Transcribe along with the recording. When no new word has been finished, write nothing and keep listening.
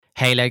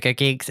Hey Logo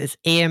Geeks, it's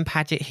Ian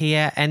Paget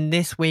here, and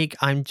this week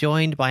I'm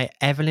joined by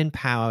Evelyn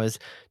Powers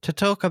to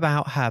talk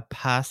about her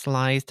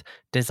personalized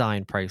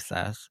design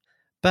process.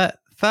 But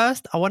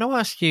first, I want to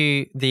ask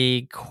you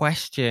the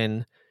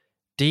question,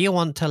 do you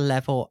want to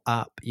level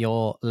up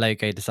your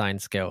logo design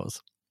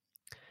skills?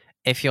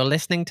 If you're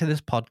listening to this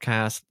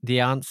podcast,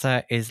 the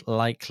answer is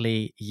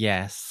likely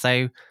yes.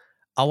 So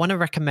I want to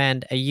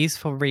recommend a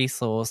useful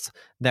resource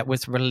that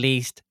was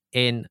released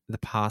in the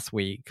past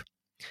week.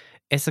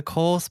 It's a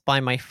course by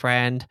my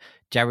friend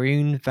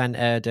Jeroen van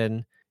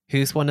Erden,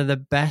 who's one of the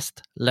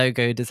best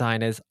logo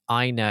designers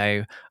I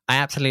know. I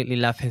absolutely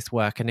love his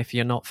work, and if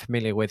you're not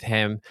familiar with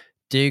him,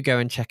 do go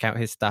and check out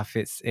his stuff.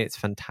 It's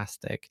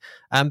fantastic.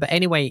 But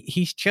anyway,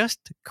 he's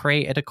just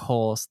created a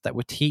course that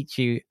will teach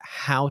you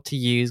how to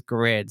use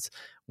grids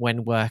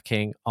when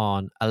working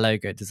on a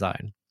logo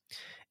design.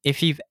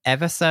 If you've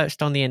ever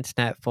searched on the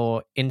internet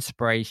for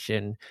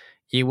inspiration,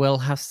 you will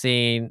have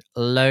seen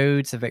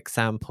loads of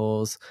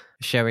examples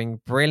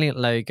showing brilliant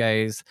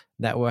logos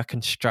that were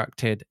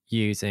constructed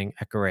using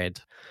a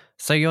grid.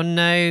 So you'll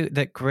know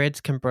that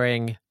grids can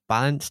bring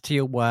balance to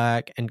your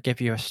work and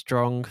give you a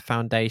strong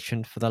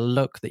foundation for the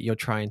look that you're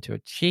trying to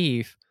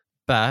achieve.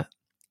 But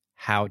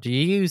how do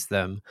you use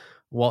them?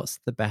 What's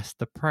the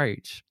best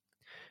approach?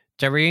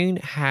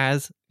 Jeroen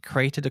has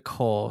created a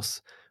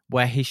course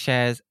where he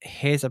shares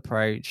his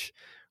approach,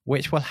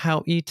 which will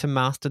help you to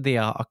master the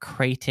art of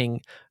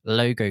creating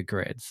logo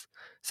grids.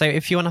 So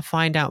if you want to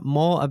find out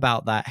more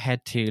about that,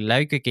 head to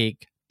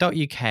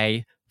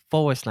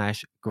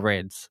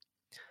logogeek.uk/grids.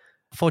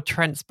 For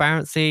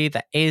transparency,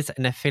 there is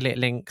an affiliate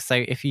link.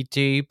 So if you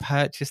do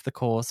purchase the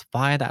course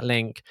via that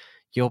link,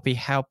 you'll be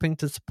helping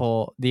to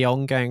support the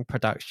ongoing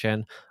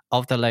production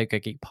of the Logo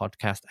Geek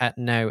podcast at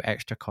no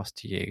extra cost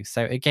to you.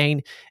 So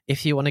again,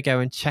 if you want to go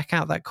and check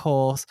out that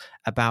course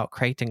about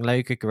creating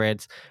logo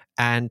grids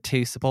and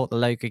to support the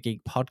Logo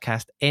Geek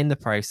podcast in the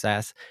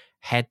process,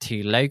 head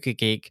to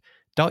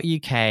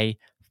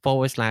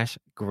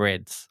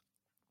logogeek.uk/grids.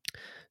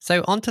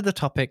 So on to the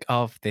topic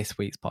of this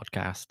week's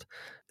podcast.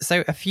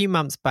 So a few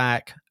months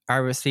back, I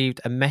received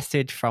a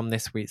message from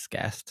this week's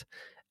guest,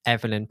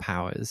 Evelyn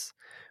Powers.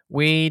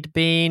 We'd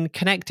been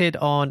connected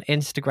on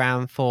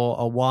Instagram for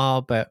a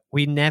while, but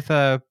we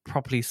never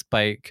properly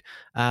spoke.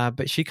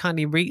 But she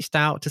kindly reached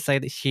out to say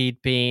that she'd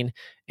been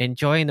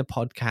enjoying the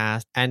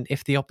podcast, and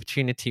if the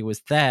opportunity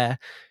was there,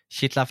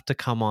 she'd love to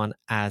come on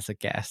as a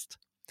guest.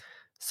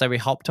 So we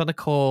hopped on a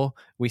call,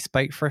 we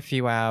spoke for a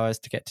few hours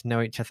to get to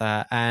know each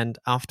other, and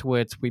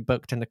afterwards we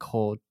booked in a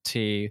call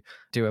to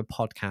do a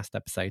podcast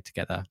episode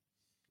together.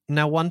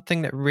 Now, one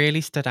thing that really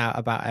stood out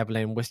about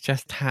Evelyn was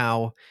just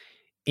how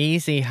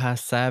easy her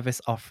service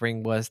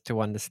offering was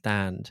to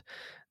understand.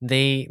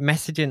 The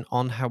messaging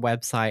on her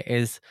website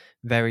is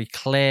very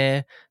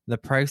clear, the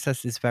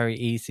process is very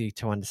easy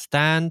to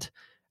understand,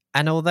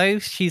 and although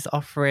she's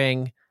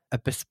offering a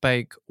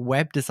bespoke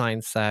web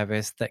design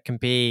service that can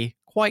be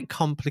quite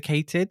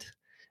complicated,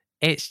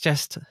 it's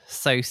just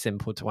so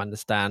simple to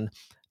understand.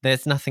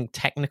 There's nothing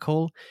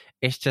technical,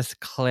 it's just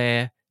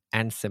clear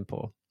and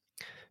simple.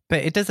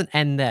 But it doesn't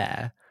end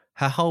there.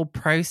 Her whole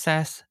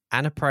process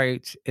and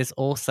approach is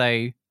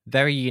also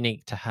very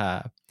unique to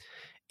her.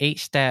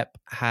 Each step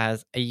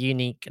has a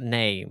unique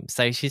name.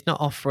 So she's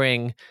not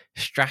offering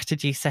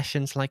strategy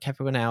sessions like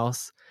everyone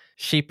else.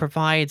 She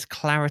provides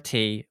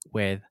clarity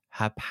with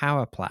her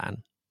power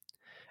plan.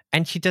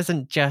 And she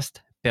doesn't just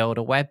build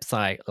a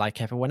website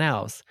like everyone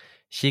else.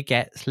 She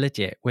gets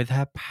legit with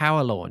her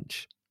power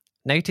launch.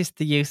 Notice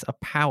the use of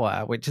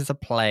power, which is a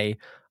play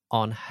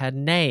on her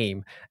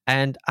name.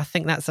 And I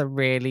think that's a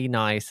really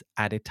nice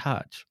added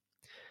touch.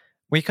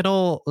 We could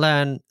all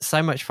learn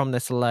so much from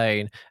this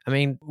alone. I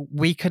mean,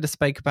 we could have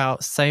spoke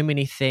about so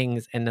many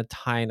things in the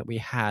time that we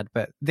had,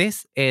 but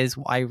this is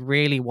what I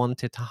really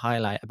wanted to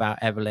highlight about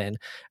Evelyn.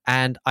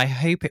 And I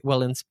hope it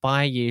will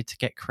inspire you to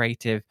get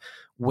creative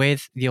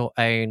with your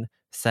own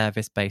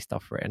service-based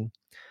offering.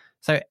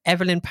 So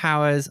Evelyn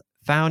Powers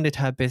founded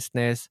her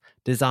business,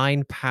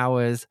 Design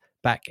Powers,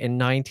 back in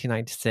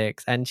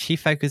 1996, and she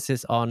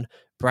focuses on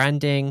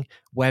branding,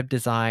 web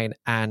design,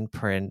 and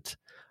print.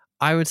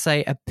 I would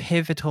say a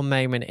pivotal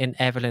moment in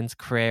Evelyn's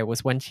career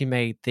was when she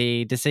made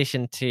the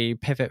decision to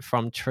pivot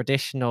from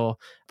traditional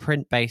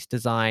print-based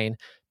design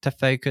to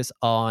focus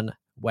on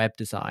web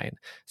design.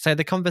 So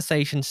the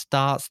conversation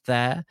starts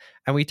there,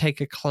 and we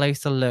take a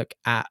closer look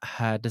at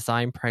her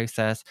design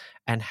process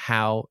and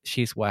how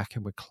she's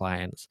working with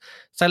clients.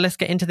 So let's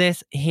get into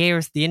this. Here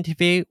is the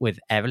interview with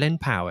Evelyn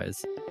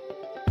Powers.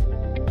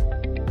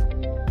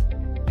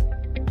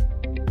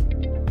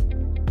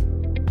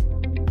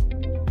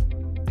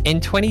 In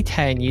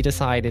 2010, you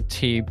decided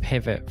to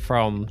pivot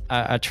from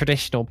a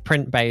traditional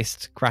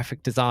print-based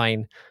graphic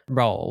design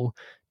role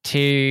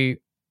to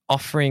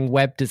offering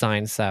web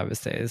design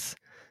services.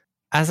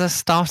 As a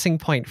starting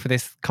point for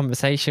this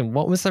conversation,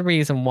 what was the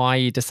reason why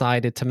you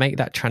decided to make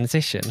that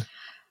transition?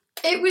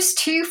 It was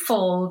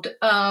twofold.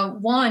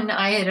 One,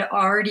 I had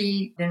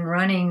already been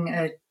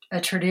running a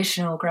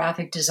traditional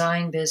graphic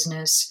design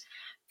business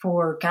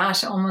for,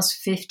 almost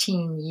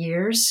 15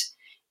 years.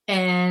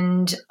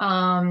 And,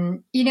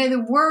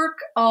 the work,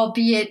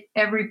 albeit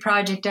every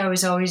project I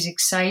was always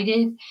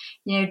excited,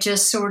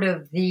 just sort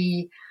of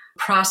the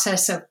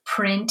process of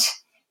print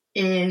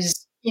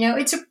is,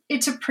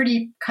 it's a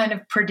pretty kind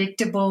of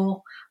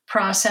predictable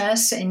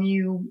process. And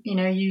you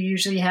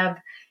usually have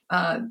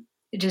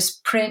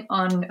just print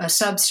on a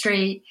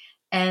substrate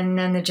and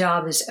then the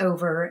job is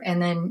over.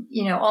 And then,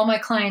 all my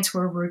clients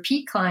were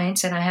repeat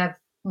clients, and I have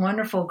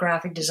wonderful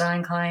graphic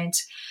design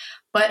clients.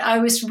 But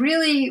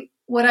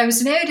what I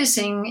was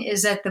noticing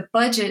is that the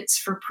budgets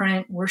for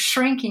print were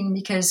shrinking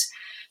because,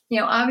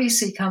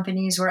 obviously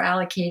companies were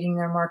allocating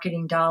their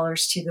marketing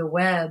dollars to the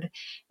web.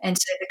 And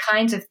so the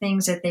kinds of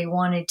things that they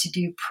wanted to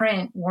do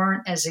print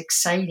weren't as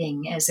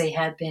exciting as they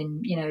had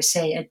been,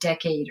 say a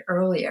decade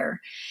earlier.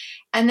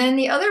 And then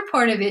the other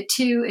part of it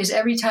too is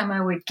every time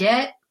I would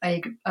get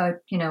a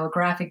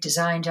graphic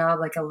design job,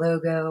 like a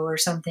logo or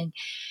something,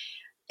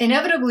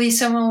 inevitably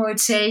someone would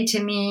say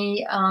to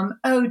me,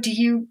 oh, do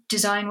you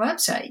design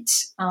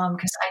websites?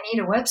 Because I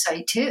need a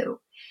website too.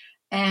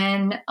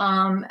 And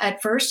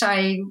at first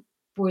I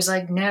was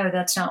like, no,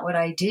 that's not what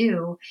I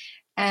do.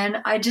 And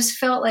I just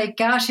felt like,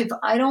 gosh, if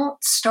I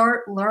don't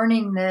start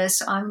learning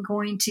this, I'm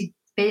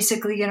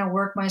basically going to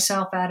work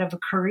myself out of a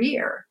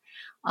career.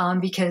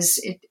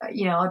 Because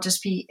I'll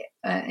just be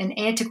an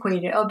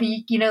antiquated. I'll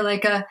be,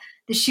 like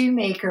the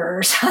shoemaker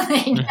or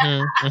something.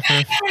 Mm-hmm,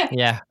 mm-hmm.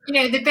 Yeah.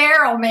 The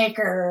barrel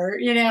maker.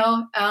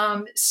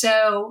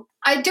 So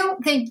I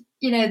don't think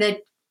that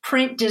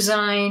print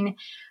design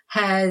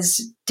has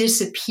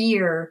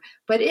disappeared,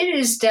 but it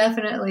has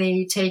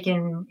definitely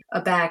taken a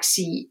back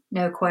seat,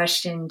 no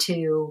question,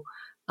 to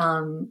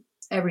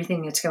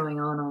everything that's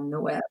going on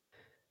the web.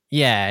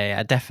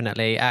 Yeah,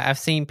 definitely. I've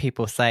seen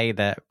people say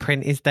that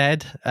print is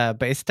dead,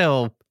 but it's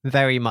still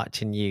very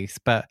much in use.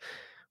 But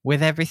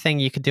with everything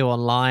you could do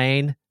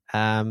online,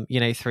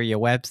 through your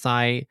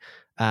website,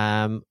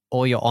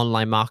 or your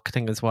online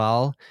marketing as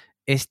well,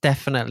 it's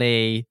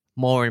definitely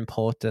more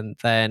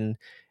important than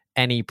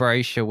any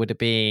brochure would have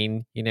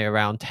been,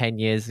 around 10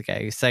 years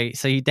ago. So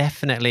you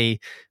definitely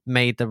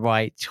made the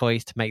right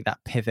choice to make that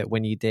pivot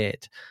when you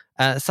did.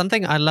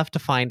 Something I'd love to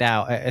find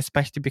out,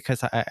 especially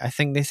because I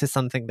think this is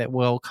something that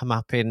will come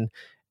up in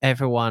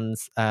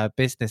everyone's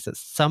business at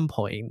some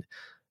point.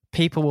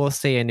 People will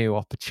see a new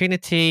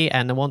opportunity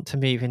and they want to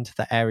move into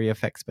the area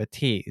of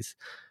expertise.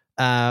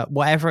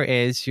 Whatever it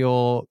is,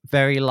 you're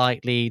very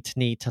likely to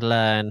need to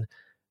learn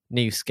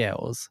new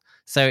skills.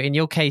 So in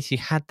your case, you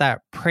had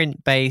that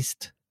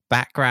print-based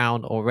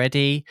background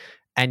already,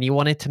 and you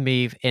wanted to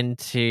move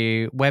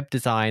into web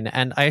design.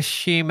 And I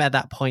assume at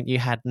that point you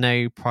had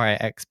no prior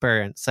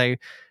experience. So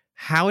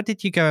how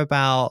did you go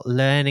about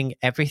learning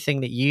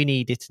everything that you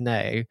needed to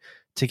know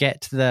to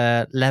get to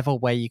the level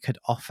where you could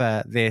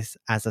offer this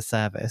as a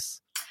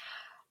service?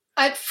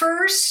 At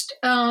first,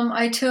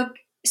 I took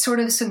sort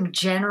of some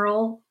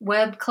general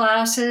web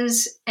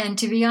classes. And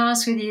to be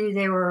honest with you,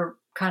 they were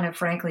kind of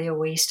frankly a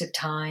waste of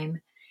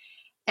time.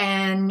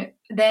 And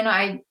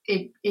then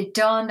it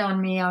dawned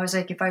on me, I was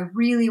like, if I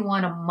really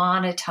want to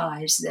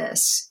monetize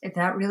this, if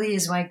that really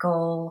is my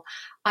goal,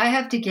 I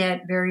have to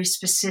get very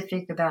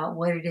specific about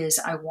what it is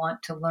I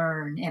want to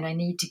learn. And I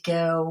need to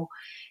go,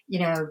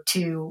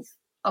 to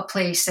a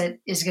place that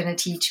is going to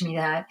teach me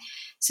that.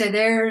 So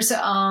there's,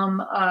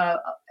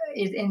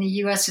 in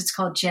the US, it's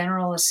called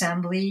General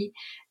Assembly.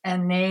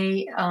 And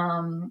they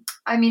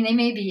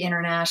may be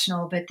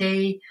international, but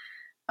they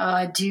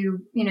do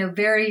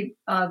very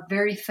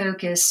very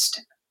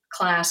focused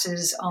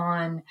classes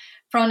on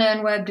front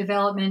end web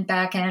development,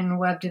 back end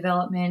web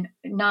development,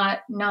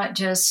 not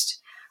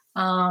just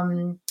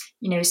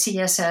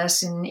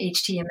CSS and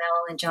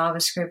HTML and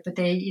JavaScript, but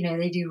they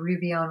do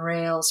Ruby on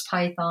Rails,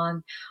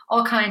 Python,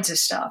 all kinds of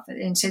stuff,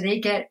 and so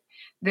they get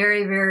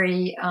very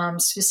very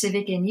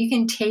specific. And you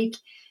can take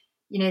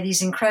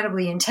these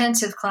incredibly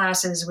intensive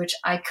classes, which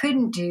I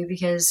couldn't do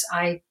because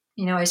I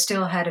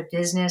still had a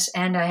business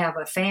and I have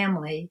a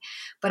family,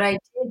 but I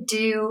did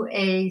do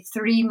a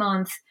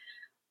 3-month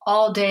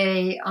all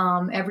day,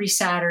 every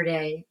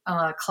Saturday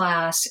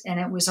class. And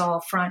it was all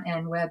front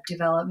end web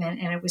development.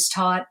 And it was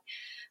taught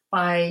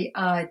by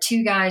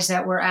 2 guys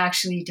that were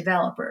actually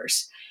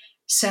developers.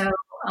 So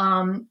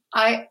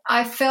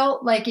I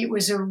felt like it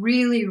was a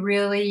really,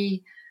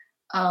 really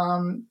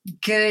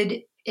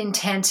good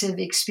intensive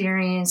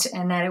experience,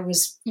 and that it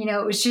was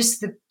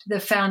just the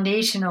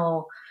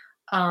foundational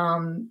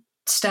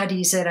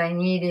studies that I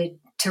needed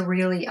to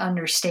really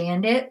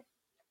understand it.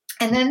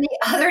 And then the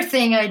other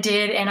thing I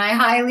did, and I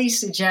highly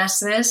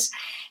suggest this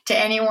to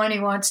anyone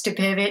who wants to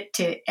pivot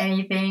to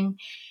anything,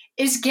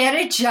 is get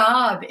a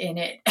job in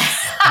it.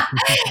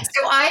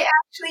 So I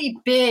actually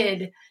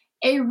bid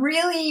a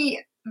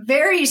really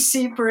very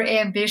super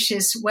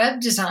ambitious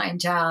web design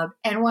job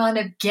and wound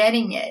up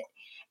getting it.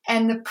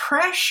 And the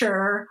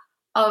pressure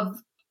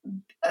of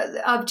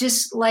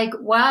just like,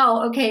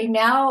 wow, okay,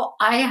 now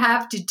I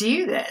have to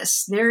do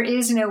this. There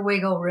is no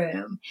wiggle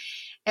room.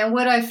 And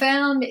what I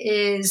found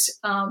is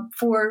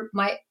for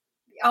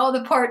all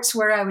the parts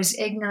where I was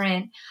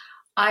ignorant,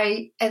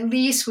 I at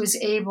least was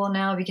able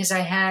now, because I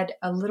had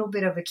a little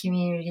bit of a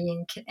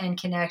community and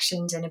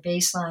connections and a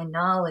baseline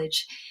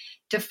knowledge,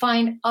 to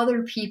find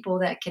other people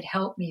that could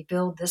help me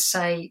build the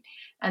site.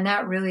 And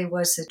that really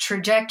was the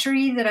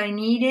trajectory that I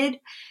needed.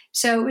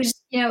 So it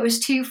was, it was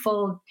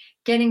twofold: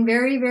 getting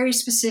very, very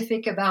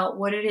specific about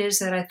what it is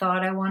that I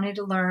thought I wanted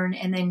to learn.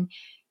 And then,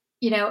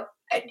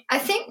 I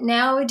think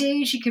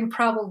nowadays you can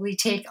probably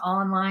take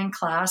online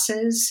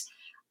classes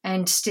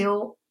and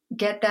still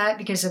get that,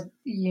 because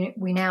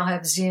we now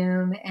have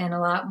Zoom and a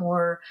lot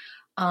more,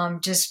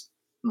 just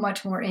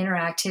much more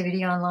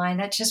interactivity online.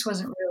 That just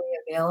wasn't really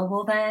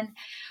available then.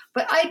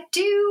 But I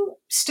do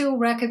still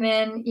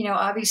recommend,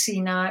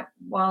 obviously not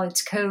while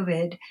it's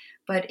COVID,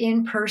 but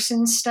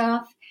in-person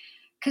stuff,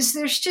 because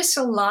there's just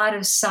a lot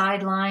of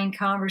sideline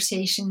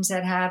conversations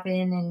that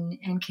happen,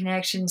 and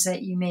connections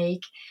that you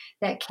make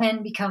that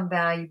can become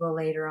valuable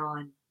later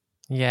on.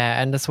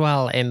 Yeah, and as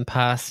well, in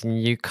person,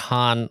 you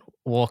can't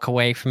walk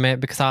away from it,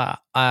 because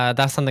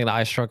that's something that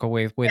I struggle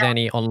with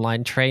any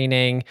online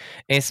training.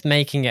 It's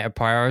making it a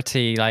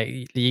priority. Like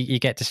you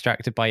get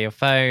distracted by your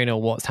phone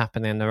or what's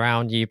happening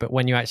around you, but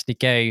when you actually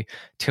go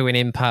to an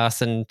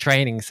in-person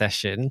training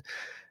session,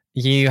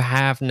 you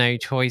have no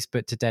choice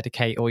but to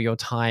dedicate all your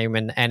time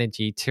and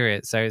energy to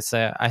it. So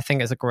I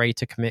think it's a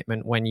greater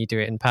commitment when you do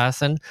it in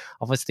person.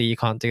 Obviously, you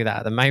can't do that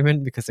at the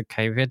moment because of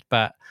COVID,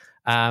 but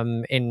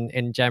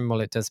in general,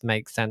 it does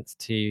make sense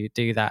to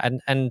do that.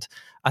 And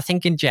I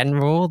think in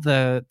general,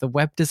 the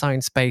web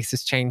design space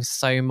has changed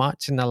so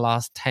much in the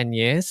last 10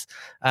 years,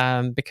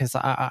 because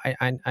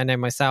I know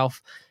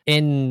myself,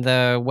 in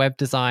the web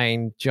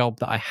design job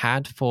that I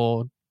had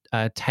for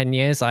 10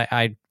 years,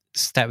 I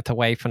stepped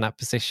away from that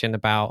position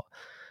about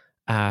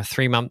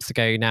 3 months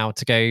ago now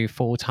to go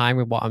full time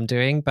with what I'm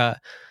doing. But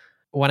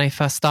when I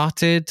first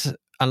started,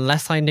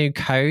 unless I knew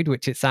code,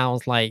 which it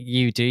sounds like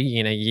you do,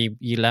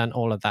 you learn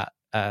all of that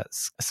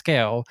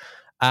skill.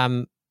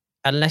 Um,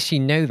 Unless you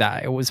know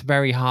that, it was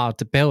very hard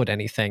to build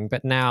anything.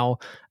 But now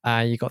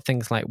you got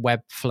things like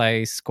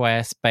Webflow,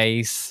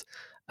 Squarespace,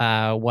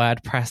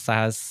 WordPress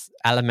as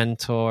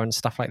Elementor and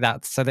stuff like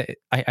that. So that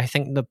I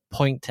think the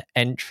point to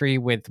entry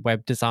with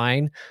web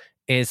design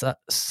is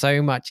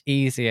so much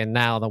easier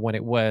now than what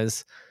it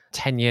was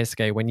 10 years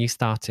ago when you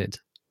started.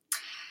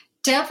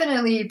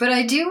 Definitely. But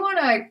I do want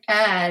to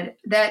add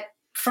that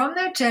from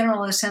that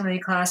General Assembly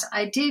class,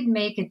 I did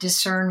make a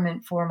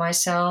discernment for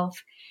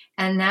myself.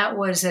 And that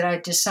was that I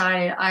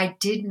decided I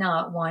did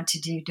not want to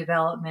do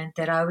development,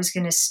 that I was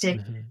going to stick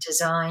Mm-hmm. to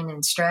design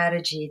and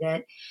strategy,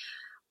 that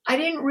I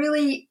didn't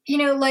really,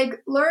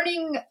 like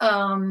learning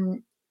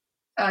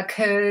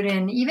code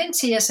and even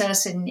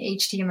CSS and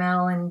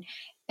HTML,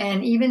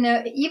 and even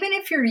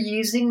if you're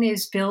using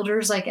those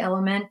builders like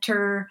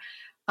Elementor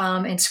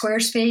and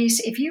Squarespace,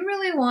 if you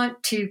really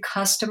want to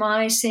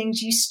customize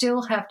things, you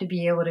still have to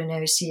be able to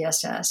know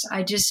CSS.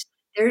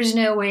 There's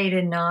no way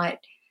to not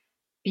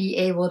be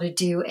able to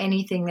do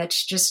anything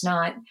that's just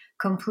not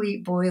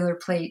complete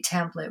boilerplate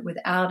template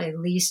without at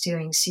least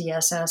doing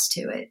CSS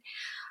to it.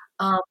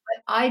 But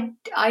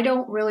I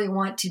don't really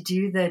want to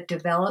do the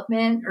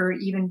development or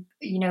even,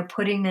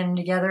 putting them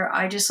together.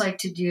 I just like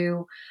to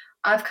do,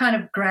 I've kind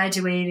of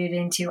graduated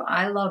into,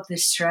 I love the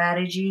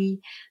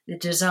strategy, the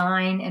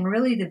design, and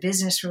really the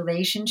business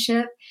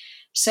relationship.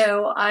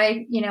 So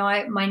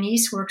my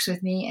niece works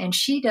with me and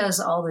she does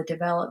all the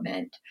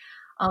development.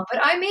 But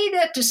I made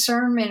that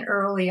discernment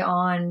early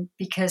on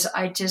because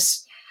I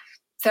just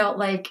felt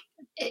like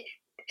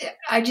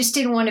I just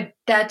didn't want to,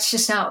 that's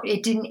just not,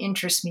 it didn't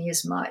interest me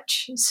as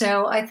much.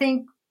 So I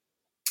think,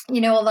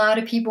 a lot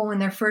of people when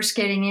they're first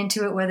getting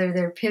into it, whether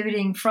they're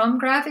pivoting from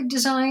graphic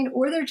design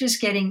or they're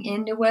just getting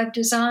into web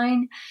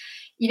design,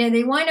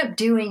 they wind up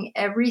doing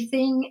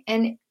everything.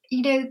 And,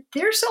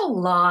 there's a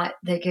lot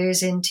that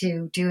goes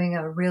into doing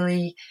a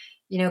really,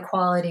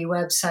 quality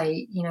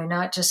website,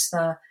 not just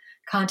the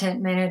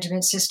content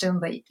management system,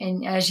 but,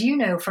 and as you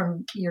know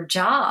from your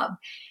job,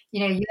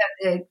 you have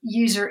the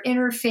user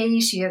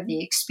interface, you have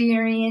the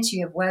experience,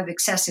 you have web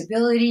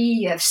accessibility,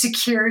 you have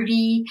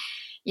security,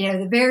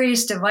 the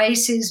various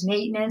devices,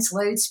 maintenance,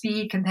 load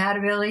speed,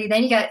 compatibility.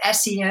 Then you got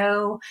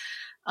SEO,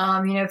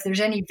 if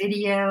there's any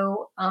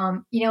video,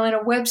 and a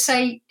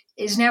website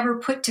is never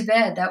put to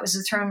bed. That was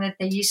the term that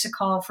they used to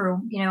call for,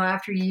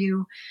 after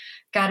you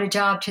got a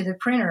job to the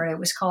printer, it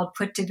was called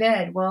put to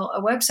bed. Well,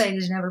 a website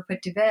is never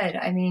put to bed.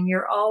 I mean,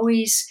 you're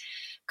always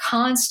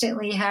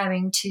constantly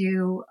having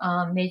to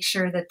make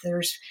sure that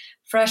there's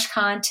fresh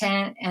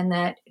content and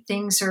that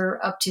things are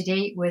up to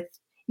date with,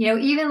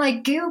 even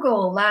like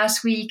Google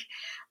last week,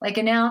 like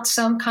announced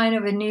some kind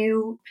of a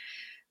new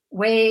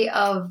way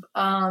of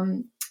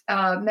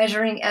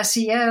measuring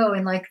SEO,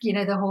 and like,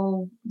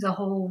 the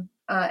whole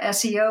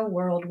SEO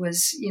world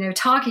was,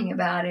 talking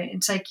about it.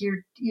 It's like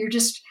you're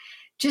just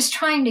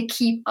trying to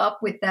keep up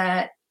with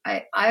that.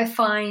 I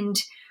find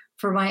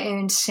for my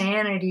own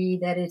sanity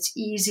that it's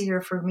easier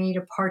for me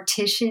to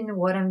partition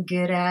what I'm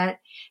good at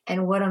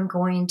and what I'm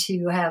going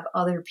to have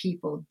other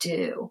people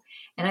do.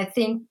 And I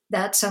think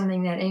that's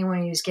something that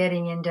anyone who's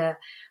getting into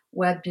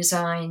web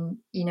design,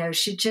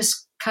 should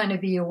just kind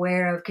of be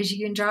aware of, because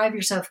you can drive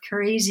yourself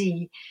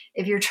crazy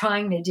if you're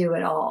trying to do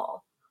it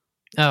all.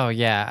 Oh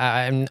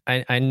yeah,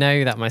 I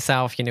know that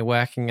myself.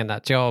 Working in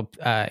that job,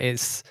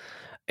 it's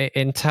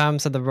in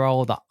terms of the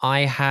role that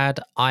I had,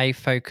 I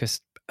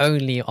focused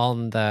only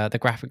on the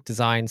graphic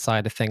design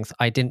side of things.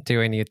 I didn't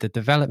do any of the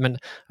development.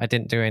 I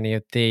didn't do any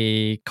of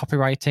the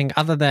copywriting,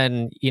 other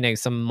than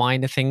some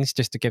minor things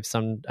just to give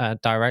some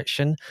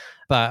direction.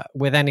 But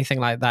with anything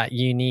like that,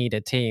 you need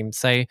a team.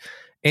 So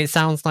it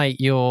sounds like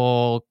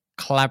you're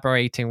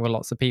collaborating with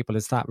lots of people.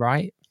 Is that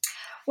right?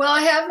 Well,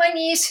 I have my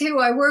niece who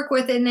I work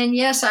with, and then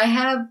yes, I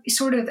have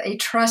sort of a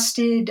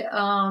trusted,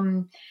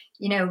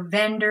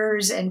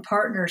 vendors and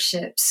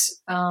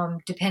partnerships,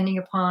 depending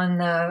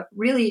upon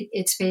really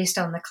it's based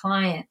on the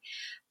client.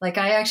 Like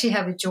I actually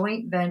have a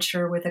joint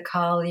venture with a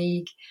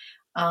colleague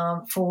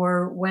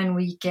for when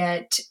we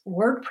get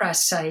WordPress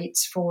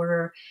sites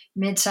for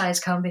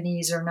mid-sized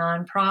companies or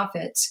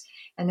nonprofits.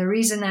 And the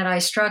reason that I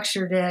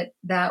structured it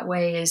that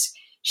way is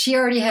she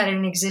already had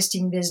an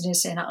existing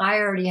business and I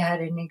already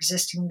had an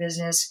existing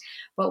business,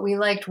 but we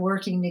liked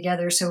working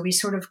together. So we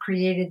sort of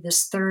created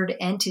this third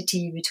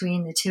entity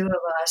between the two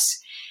of us,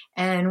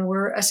 and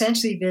we're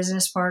essentially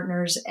business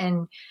partners.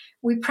 And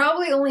we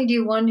probably only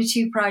do 1 to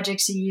 2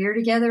 projects a year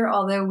together,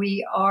 although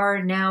we're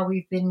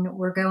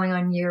going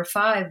on year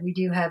 5. We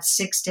do have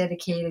 6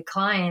 dedicated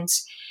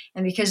clients.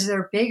 And because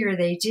they're bigger,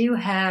 they do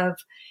have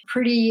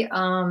pretty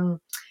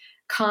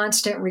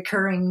constant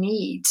recurring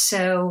needs.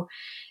 So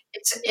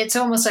it's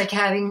almost like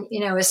having,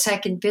 a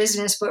second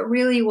business, but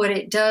really what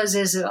it does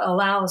is it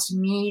allows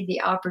me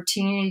the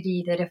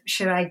opportunity that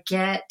should I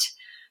get,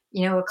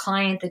 a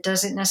client that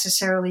doesn't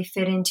necessarily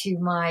fit into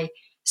my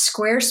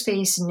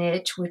Squarespace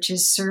niche, which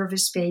is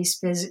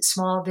service-based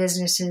small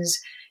businesses,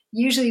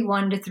 usually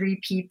 1 to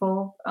 3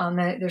 people.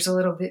 There's a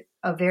little bit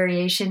of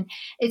variation.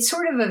 It's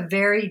sort of a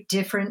very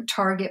different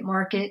target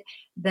market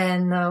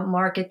than the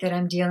market that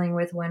I'm dealing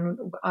with when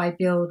I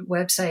build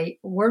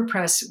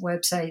WordPress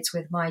websites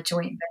with my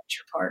joint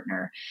venture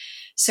partner.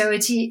 So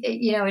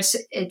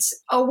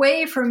it's a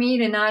way for me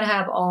to not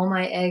have all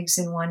my eggs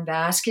in one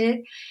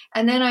basket.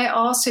 And then I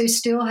also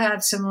still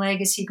have some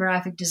legacy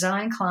graphic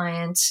design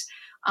clients.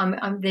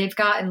 They've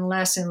gotten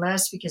less and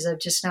less because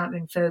I've just not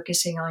been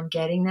focusing on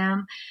getting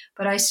them.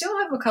 But I still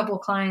have a couple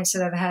clients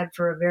that I've had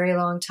for a very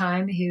long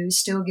time who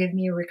still give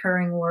me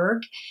recurring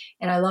work.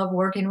 And I love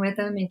working with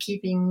them and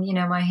keeping,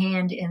 my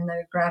hand in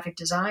the graphic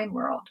design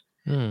world.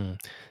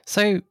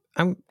 So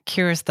I'm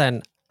curious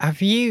then,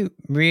 have you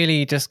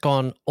really just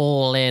gone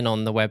all in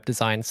on the web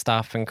design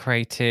stuff and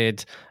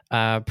created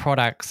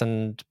products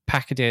and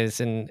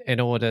packages in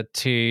order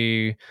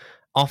to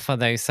offer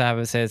those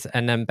services,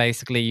 and then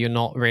basically you're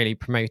not really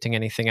promoting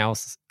anything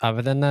else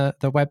other than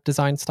the web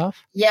design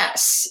stuff?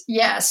 Yes.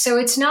 So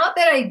it's not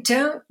that I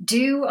don't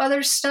do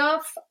other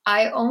stuff.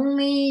 I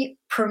only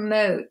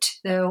promote,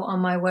 though, on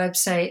my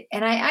website.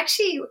 And I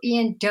actually,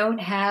 Ian, don't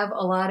have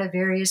a lot of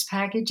various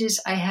packages.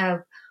 I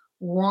have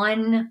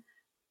one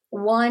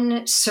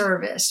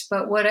service,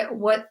 but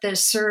what the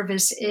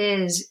service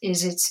is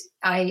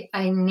I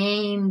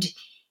named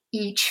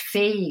each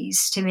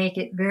phase to make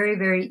it very,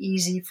 very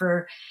easy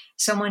for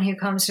someone who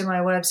comes to my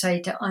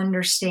website to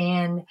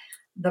understand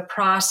the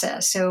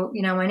process. So,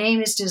 my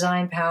name is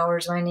Design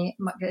Powers.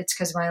 It's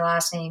because my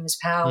last name is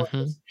Powers.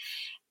 Mm-hmm.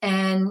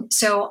 And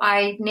so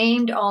I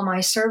named all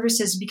my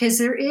services because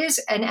there is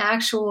an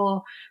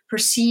actual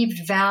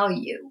perceived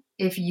value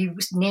if you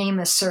name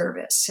a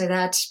service. So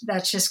that's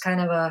just kind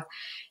of a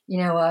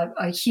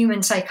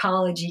human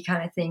psychology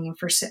kind of thing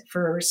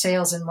for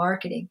sales and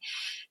marketing.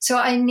 So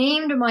I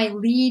named my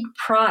lead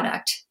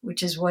product,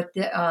 which is what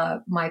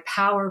my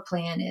power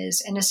plan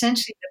is. And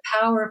essentially the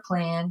power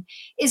plan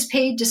is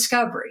paid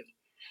discovery.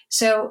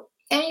 So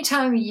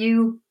anytime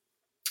you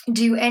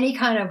do any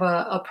kind of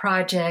a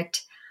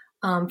project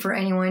for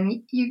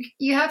anyone,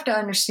 you have to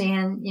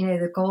understand,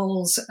 the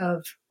goals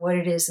of what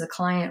it is the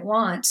client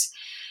wants.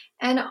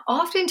 And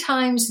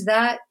oftentimes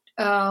that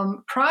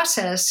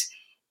process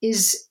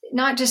is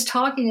not just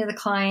talking to the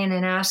client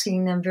and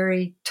asking them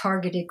very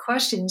targeted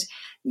questions.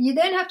 You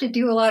then have to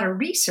do a lot of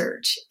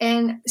research.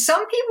 And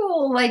some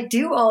people will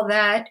do all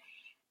that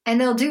and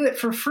they'll do it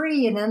for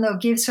free and then they'll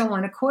give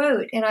someone a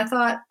quote. And I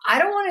thought, I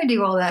don't want to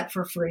do all that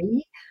for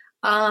free.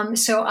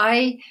 So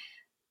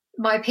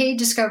my paid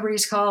discovery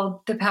is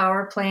called the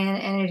Power Plan,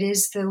 and it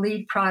is the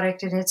lead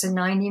product, and it's a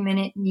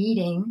 90-minute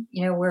meeting,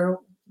 where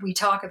we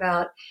talk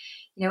about,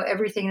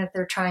 everything that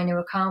they're trying to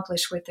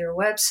accomplish with their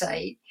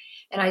website.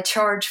 And I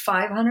charge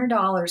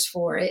 $500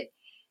 for it.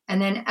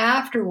 And then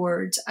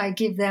afterwards, I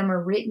give them a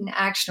written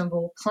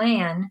actionable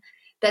plan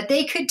that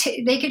they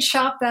could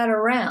shop that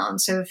around.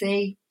 So if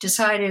they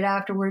decided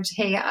afterwards,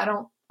 hey, I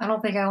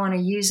don't think I want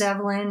to use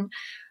Evelyn,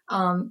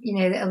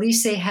 at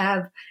least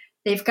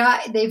they've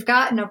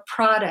gotten a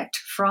product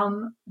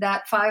from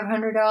that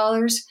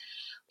 $500.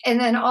 And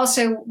then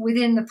also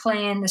within the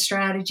plan, the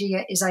strategy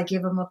is I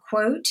give them a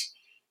quote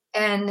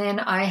and then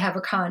I have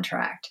a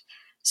contract.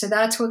 So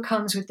that's what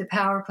comes with the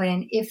Power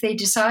Plan. If they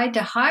decide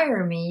to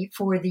hire me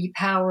for the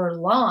Power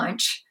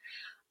launch,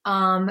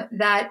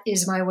 That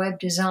is my web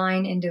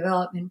design and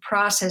development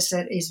process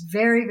that is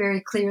very,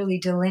 very clearly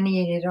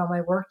delineated on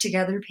my work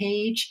together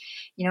page.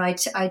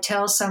 I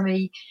tell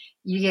somebody,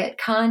 you get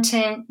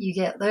content, you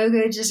get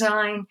logo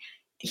design.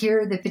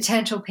 Here are the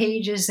potential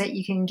pages that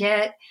you can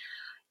get.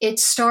 It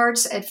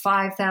starts at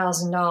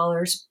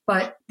 $5,000,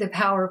 but the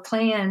power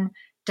plan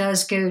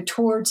does go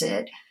towards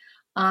it.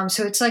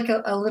 So it's like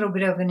a little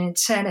bit of an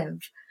incentive.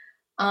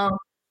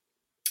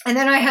 And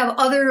then I have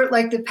other,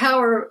 like the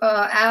power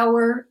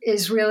hour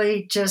is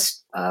really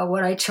just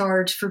what I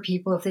charge for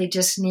people if they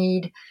just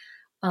need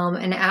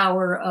an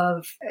hour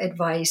of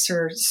advice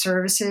or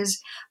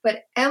services.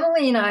 But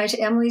Emily's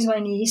my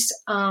niece,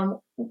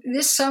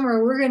 this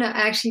summer we're going to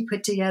actually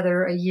put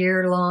together a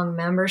year-long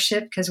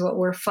membership, because what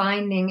we're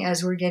finding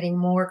as we're getting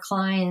more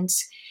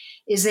clients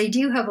is they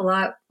do have a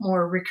lot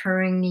more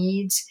recurring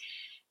needs.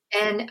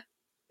 And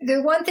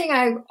the one thing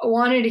I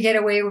wanted to get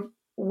away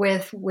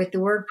with the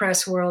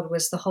WordPress world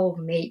was the whole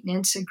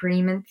maintenance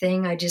agreement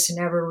thing. I just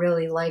never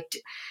really liked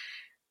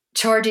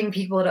charging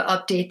people to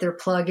update their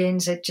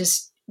plugins. It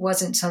just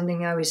wasn't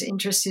something I was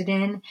interested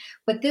in.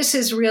 But this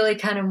is really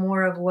kind of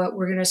more of what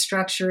we're going to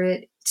structure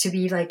it to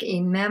be, like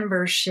a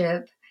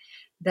membership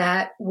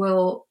that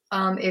will,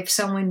 if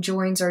someone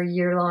joins our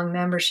year-long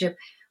membership,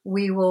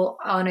 we will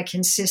on a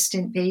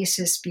consistent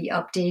basis be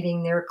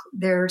updating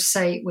their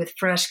site with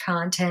fresh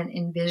content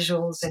and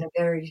visuals in a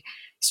very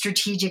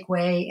strategic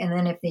way. And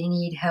then if they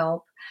need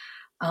help,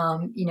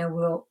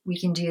 we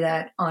can do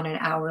that on an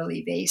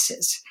hourly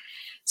basis.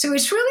 So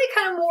it's really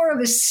kind of more of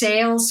a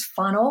sales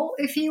funnel,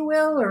 if you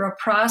will, or a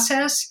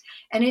process.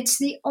 And it's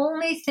the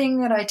only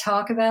thing that I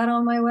talk about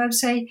on my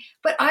website.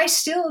 But I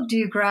still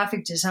do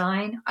graphic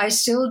design. I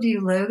still do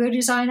logo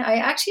design. I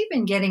actually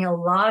been getting a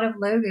lot of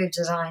logo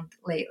design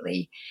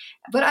lately,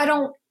 but I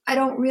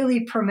don't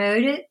really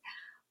promote it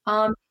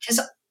because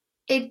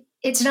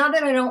it's not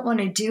that I don't want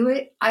to do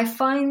it. I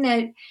find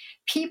that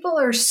people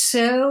are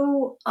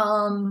so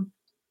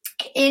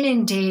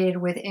inundated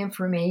with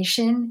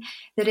information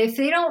that if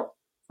they don't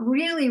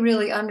really,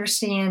 really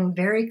understand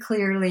very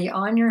clearly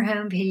on your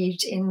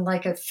homepage in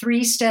like a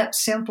 3-step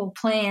simple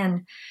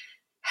plan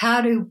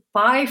how to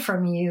buy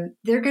from you,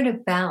 they're going to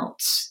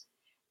bounce.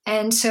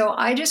 And so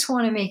I just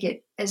want to make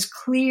it as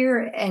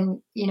clear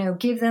and,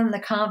 give them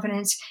the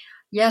confidence.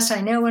 Yes,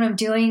 I know what I'm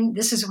doing.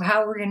 This is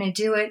how we're going to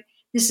do it.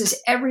 This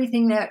is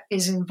everything that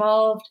is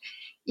involved.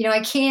 I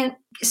can't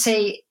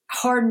say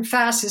hard and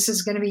fast, this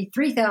is going to be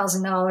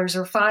 $3,000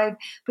 or $5,000,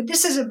 but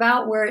this is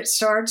about where it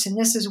starts. And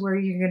this is where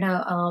you're going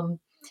to,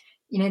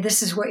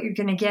 this is what you're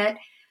going to get.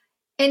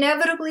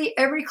 Inevitably,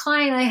 every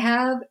client I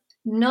have,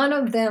 none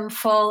of them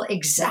fall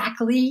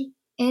exactly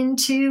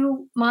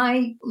into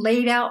my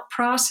laid out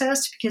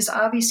process, because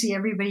obviously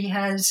everybody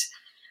has,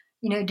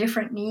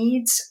 different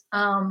needs.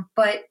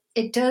 But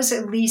it does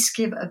at least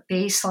give a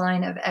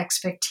baseline of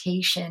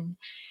expectation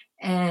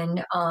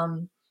and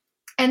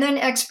then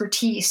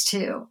expertise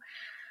too.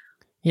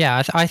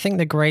 Yeah, I think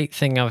the great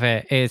thing of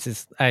it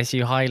is as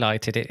you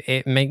highlighted,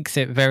 it makes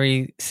it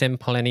very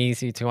simple and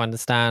easy to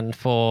understand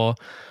for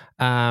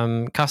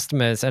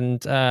customers.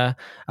 And I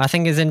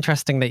think it's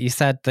interesting that you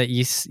said that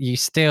you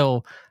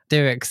still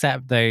do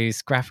accept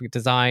those graphic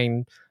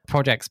design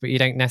projects, but you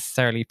don't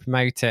necessarily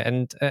promote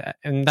it.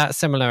 And that's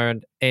similar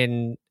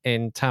in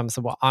terms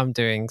of what I'm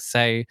doing.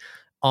 So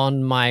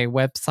on my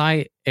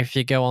website, if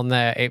you go on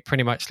there, it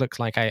pretty much looks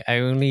like I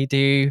only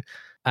do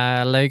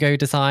logo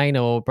design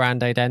or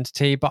brand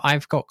identity. But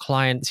I've got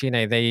clients,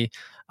 they,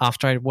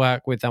 after I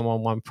work with them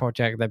on one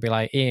project, they'll be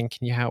like, Ian,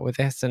 can you help with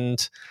this?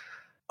 And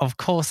of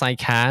course I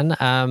can,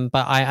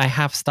 but I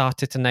have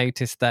started to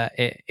notice that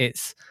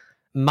it's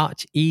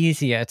much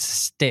easier to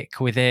stick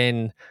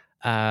within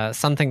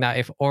something that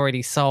I've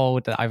already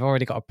sold, that I've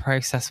already got a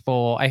process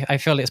for. I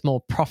feel it's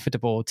more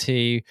profitable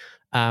to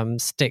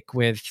stick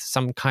with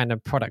some kind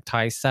of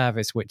productized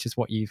service, which is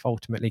what you've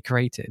ultimately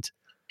created.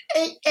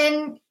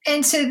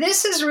 And so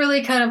this is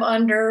really kind of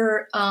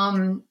under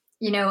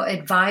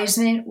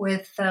advisement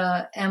with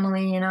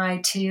Emily and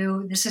I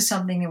too. This is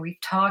something that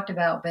we've talked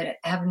about but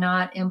have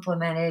not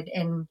implemented.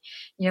 And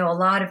a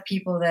lot of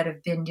people that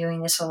have been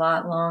doing this a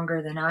lot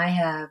longer than I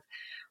have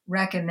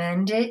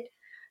recommend it.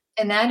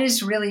 And that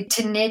is really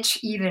to niche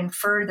even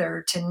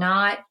further, to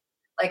not,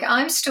 like,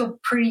 I'm still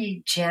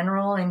pretty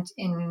general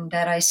in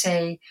that I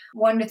say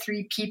 1 to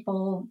 3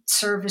 people,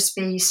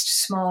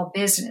 service-based small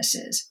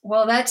businesses.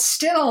 Well, that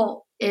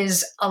still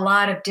is a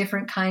lot of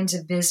different kinds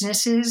of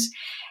businesses.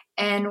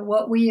 And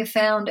what we have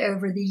found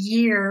over the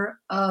year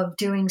of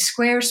doing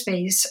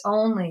Squarespace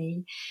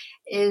only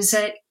is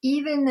that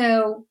even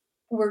though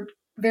we're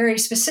very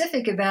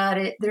specific about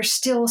it, there's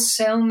still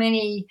so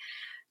many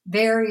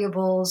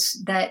variables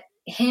that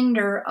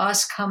hinder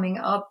us coming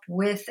up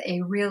with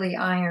a really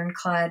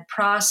ironclad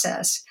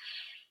process.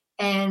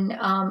 And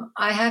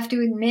I have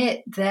to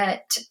admit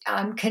that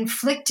I'm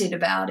conflicted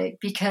about it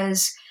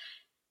because,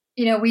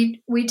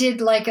 we did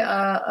like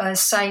a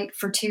site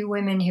for 2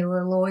 women who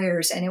were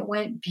lawyers, and it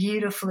went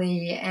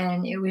beautifully.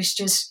 And it was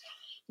just,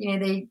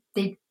 they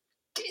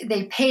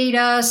they paid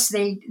us.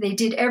 They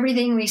did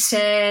everything we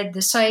said.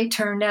 The site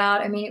turned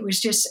out, I mean, it was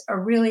just a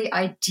really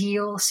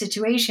ideal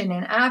situation.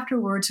 And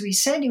afterwards we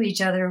said to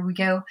each other, we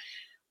go,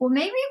 well,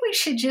 maybe we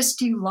should just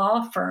do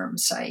law firm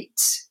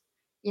sites.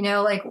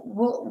 Like,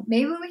 well,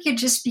 maybe we could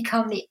just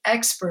become the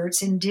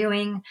experts in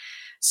doing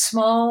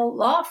small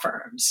law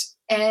firms.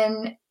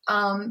 And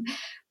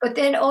but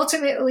then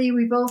ultimately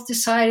we both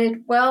decided,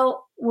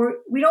 well,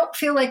 we don't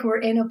feel like we're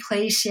in a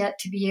place yet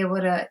to be able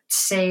to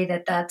say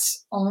that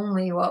that's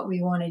only what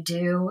we want to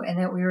do, and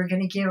that we were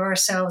going to give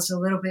ourselves a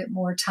little bit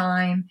more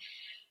time.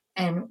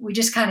 And we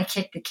just kind of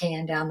kicked the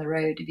can down the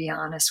road, to be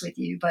honest with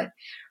you. But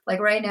like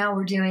right now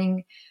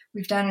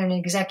we've done an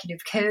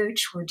executive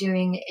coach. We're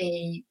doing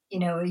a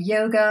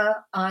yoga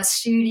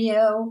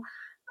studio.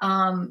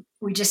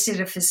 We just did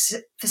a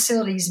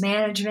facilities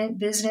management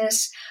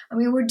business. I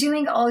mean, we're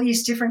doing all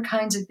these different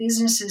kinds of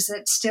businesses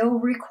that still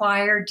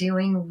require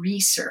doing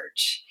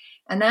research.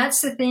 And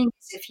that's the thing,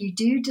 is if you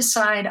do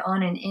decide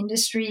on an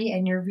industry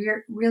and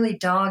you're really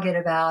dogged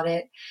about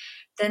it,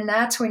 then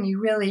that's when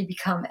you really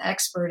become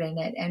expert in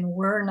it. And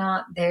we're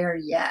not there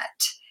yet.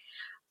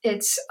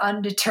 It's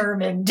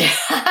undetermined.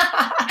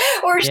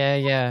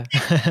 Yeah.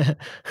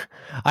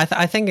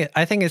 I think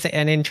it's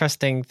an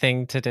interesting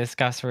thing to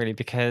discuss, really,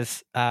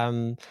 because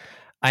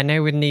I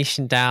know with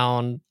niching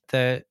down,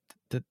 the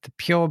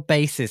pure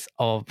basis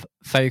of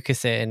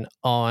focusing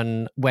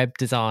on web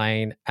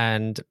design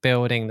and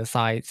building the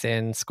sites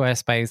in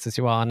Squarespace as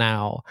you are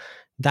now,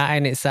 that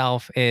in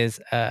itself is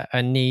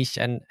a niche.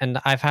 And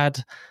I've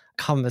had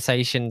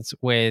conversations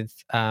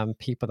with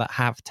people that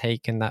have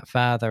taken that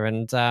further,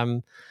 and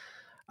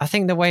I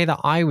think the way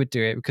that I would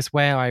do it, because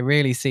where I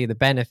really see the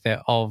benefit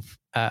of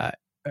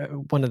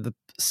one of the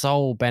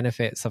sole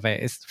benefits of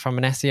it is from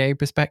an SEO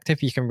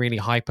perspective. You can really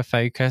hyper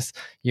focus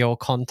your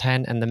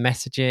content and the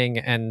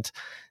messaging and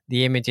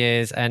the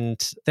images, and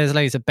there's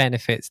loads of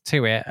benefits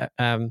to it.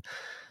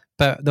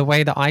 But the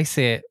way that I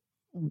see it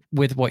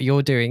with what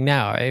you're doing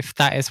now, if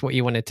that is what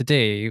you wanted to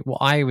do, what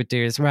I would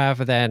do is,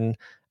 rather than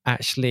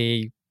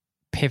actually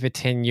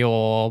pivoting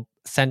your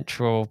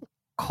central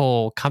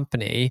core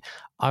company,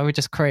 I would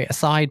just create a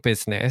side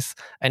business,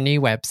 a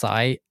new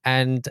website,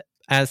 and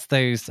as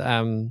those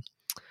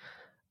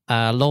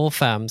law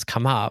firms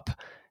come up,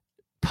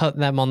 put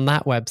them on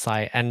that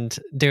website and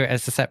do it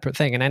as a separate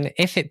thing. And then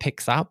if it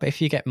picks up,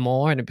 if you get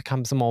more and it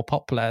becomes more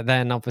popular,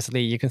 then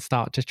obviously you can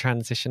start to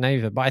transition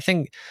over. But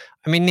I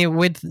mean,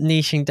 with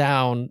niching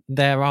down,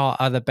 there are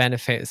other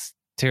benefits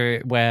to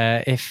it,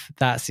 where if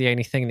that's the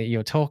only thing that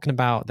you're talking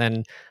about,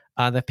 then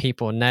other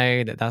people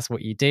know that that's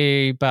what you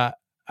do. But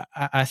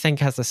I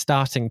think as a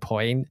starting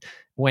point,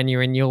 when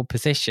you're in your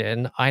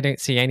position, I don't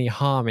see any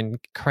harm in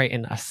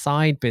creating a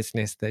side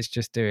business that's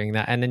just doing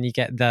that. And then you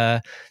get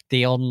the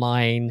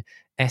online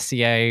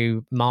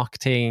SEO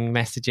marketing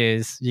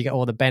messages, you get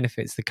all the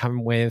benefits that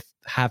come with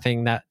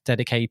having that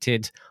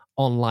dedicated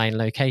online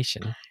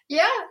location.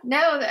 Yeah,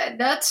 no,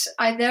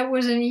 that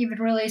wasn't even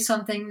really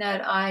something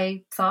that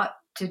I thought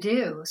to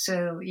do.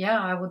 So yeah,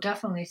 I will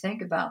definitely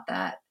think about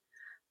that.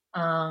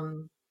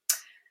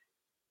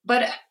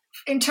 But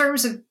in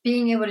terms of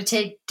being able to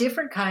take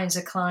different kinds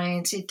of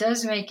clients, it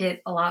does make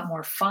it a lot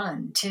more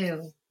fun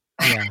too.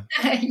 Yeah.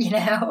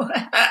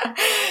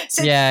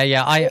 So,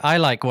 yeah. I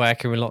like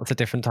working with lots of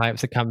different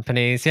types of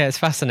companies. Yeah, it's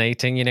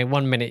fascinating.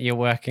 1 minute you're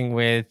working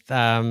with,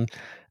 in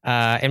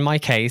my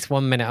case,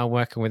 1 minute I'm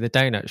working with a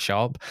donut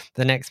shop.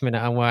 The next minute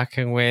I'm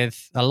working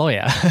with a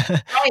lawyer.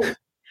 Right.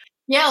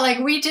 Yeah, like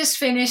we just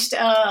finished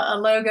a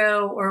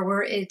logo,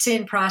 or it's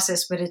in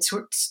process, but it's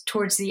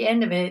towards the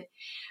end of it,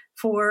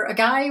 for a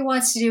guy who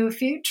wants to do a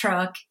food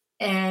truck,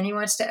 and he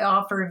wants to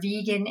offer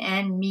vegan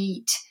and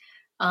meat.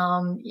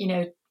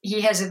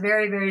 He has a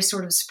very, very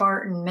sort of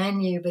Spartan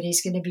menu, but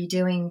he's going to be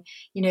doing,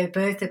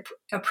 both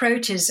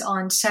approaches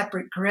on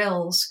separate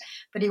grills,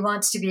 but he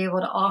wants to be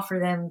able to offer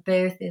them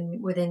both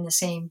within the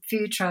same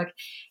food truck.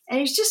 And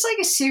he's just like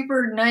a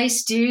super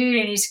nice dude,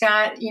 and he's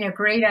got,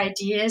 great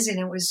ideas, and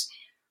it was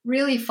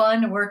really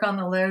fun to work on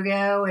the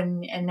logo.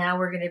 And now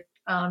we're going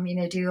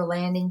to, do a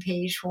landing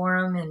page for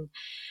him. And,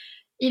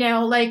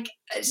 like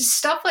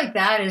stuff like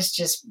that is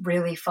just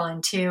really fun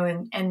too.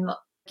 And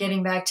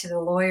getting back to the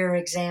lawyer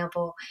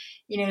example,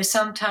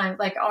 sometimes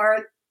like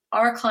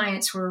our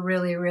clients were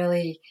really,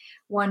 really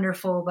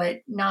wonderful,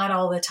 but not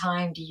all the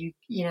time do you,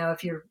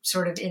 if you're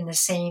sort of in the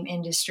same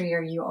industry,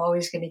 are you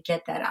always going to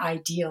get that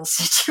ideal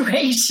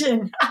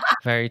situation?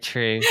 Very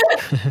true.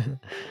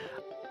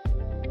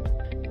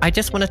 I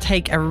just want to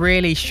take a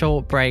really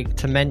short break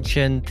to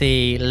mention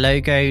the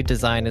Logo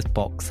Designers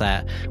box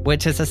set,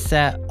 which is a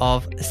set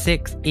of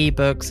 6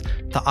 ebooks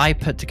that I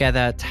put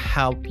together to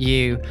help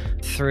you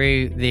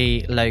through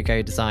the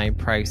logo design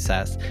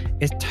process.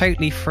 It's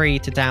totally free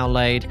to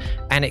download,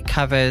 and it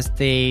covers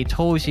the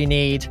tools you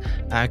need,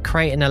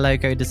 creating a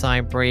logo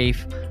design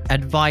brief,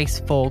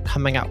 advice for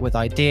coming up with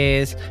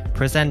ideas,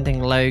 presenting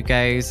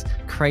logos,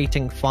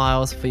 creating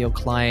files for your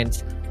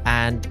clients,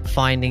 and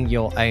finding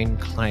your own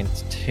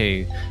clients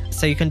too.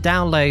 So you can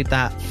download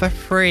that for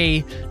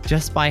free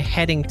just by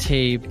heading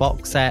to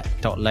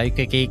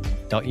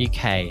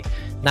boxset.locageek.uk.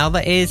 Now,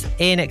 that is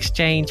in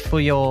exchange for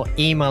your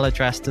email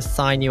address to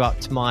sign you up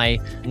to my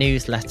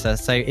newsletter.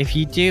 So if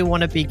you do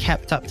want to be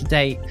kept up to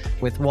date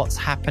with what's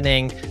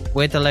happening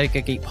with the Loca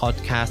Geek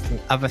podcast and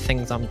other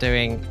things I'm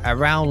doing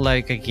around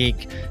Loca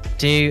Geek,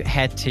 do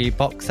head to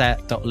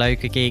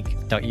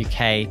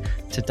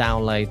boxset.locageek.uk to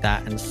download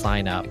that and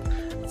sign up.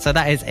 So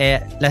that is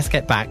it. Let's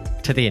get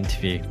back to the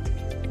interview.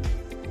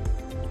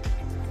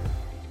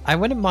 I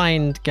wouldn't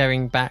mind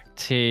going back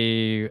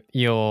to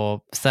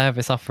your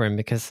service offering,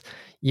 because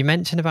you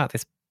mentioned about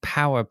this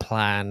power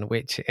plan,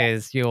 which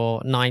is your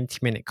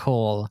 90-minute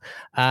call.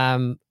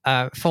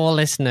 For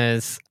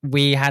listeners,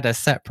 we had a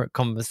separate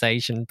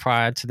conversation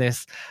prior to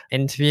this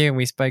interview, and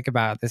we spoke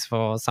about this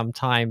for some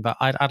time, but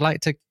I'd like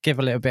to give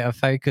a little bit of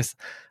focus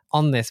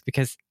on this,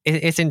 because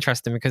it's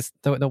interesting, because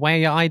the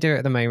way I do it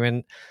at the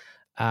moment,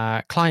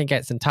 client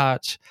gets in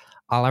touch,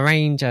 I'll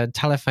arrange a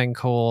telephone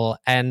call,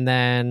 and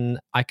then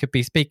I could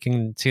be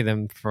speaking to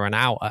them for an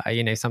hour.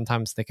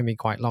 Sometimes they can be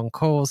quite long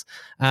calls.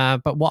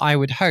 But what I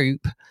would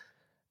hope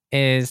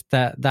is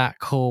that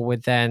call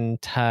would then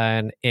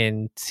turn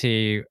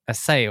into a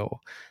sale.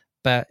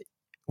 But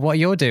what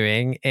you're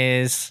doing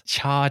is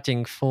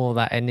charging for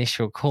that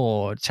initial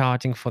call,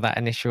 charging for that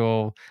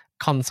initial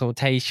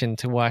consultation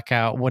to work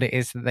out what it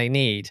is that they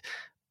need.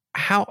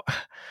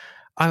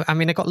 I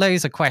mean, I've got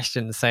loads of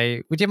questions. So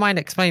would you mind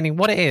explaining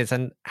what it is,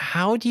 and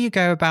how do you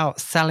go about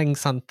selling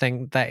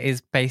something that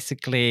is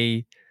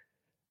basically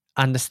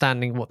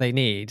understanding what they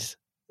need?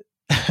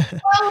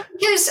 Well,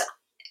 because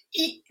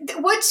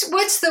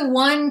what's the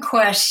one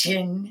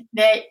question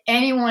that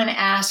anyone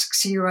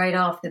asks you right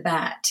off the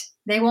bat?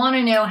 They want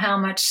to know how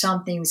much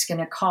something's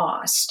going to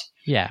cost.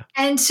 Yeah.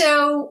 And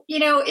so,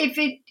 if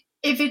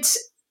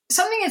it's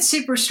something that's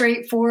super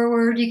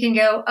straightforward, you can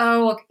go,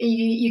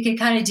 you can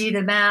kind of do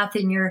the math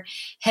in your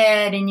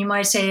head, and you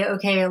might say,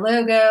 okay, a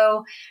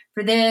logo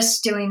for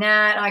this, doing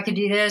that, I could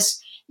do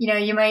this.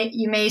 You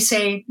may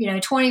say,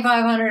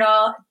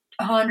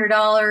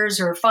 $2,500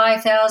 or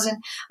 $5,000.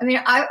 I mean,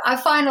 I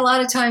find a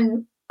lot of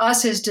time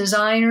us as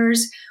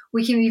designers,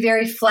 we can be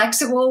very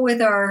flexible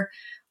with our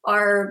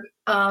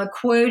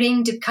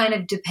quoting, to kind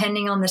of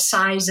depending on the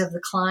size of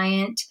the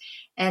client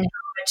and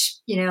much,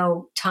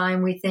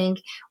 time we think,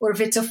 or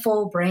if it's a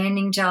full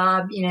branding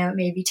job,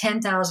 maybe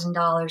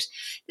 $10,000.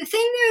 The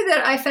thing though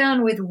that I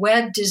found with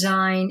web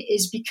design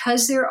is,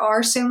 because there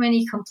are so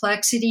many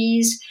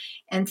complexities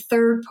and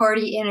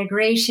third-party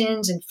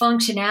integrations and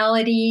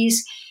functionalities,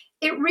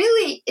 it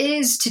really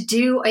is, to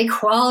do a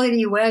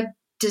quality web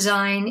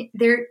design,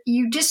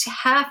 you just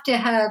have to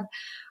have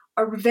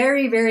a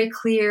very, very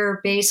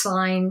clear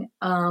baseline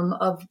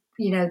of,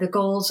 the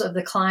goals of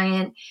the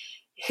client,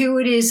 who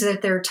it is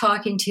that they're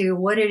talking to,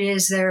 what it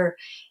is their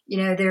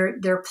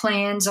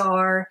plans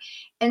are.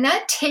 And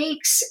that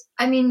takes,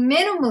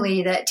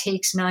 minimally that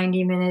takes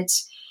 90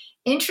 minutes.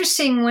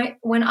 Interesting,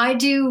 when I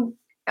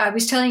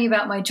was telling you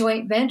about my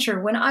joint venture,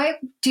 when I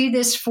do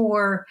this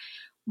for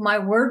my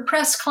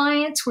WordPress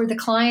clients, where the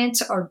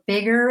clients are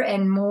bigger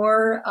and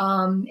more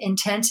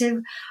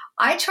intensive,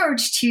 I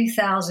charge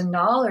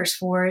 $2,000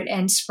 for it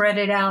and spread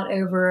it out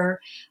over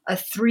a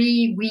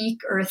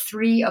 3-week or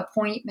 3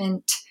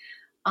 appointment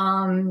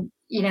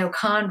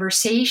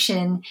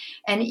conversation,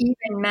 and even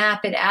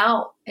map it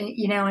out,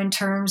 in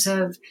terms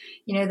of,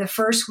 the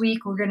first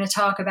week we're going to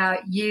talk about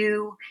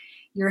your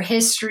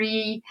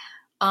history.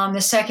 The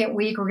second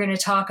week we're going to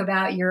talk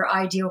about your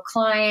ideal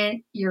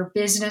client, your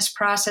business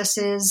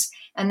processes.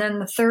 And then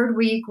the third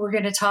week we're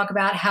going to talk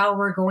about how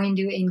we're going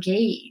to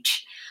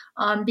engage.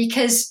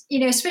 Because,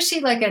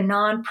 especially like a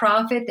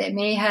nonprofit that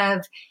may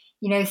have,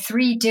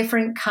 3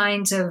 different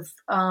kinds of,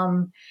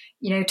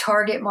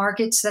 target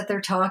markets that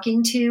they're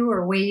talking to,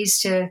 or ways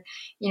to,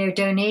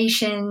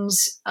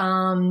 donations,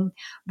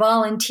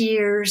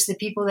 volunteers, the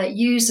people that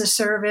use the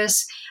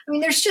service.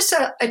 There's just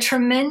a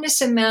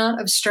tremendous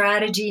amount of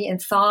strategy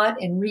and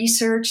thought and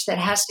research that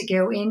has to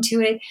go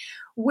into it,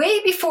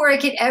 way before I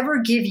could ever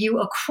give you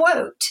a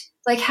quote.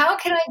 Like, how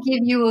can I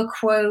give you a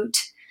quote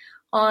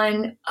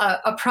on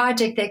a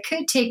project that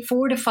could take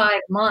 4 to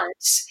 5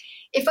 months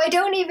if I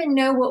don't even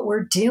know what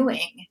we're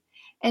doing?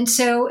 And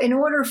so, in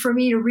order for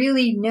me to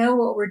really know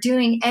what we're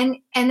doing, and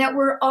that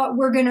we're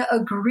going to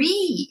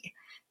agree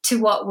to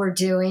what we're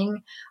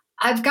doing,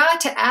 I've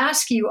got to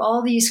ask you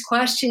all these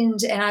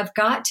questions, and I've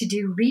got to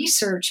do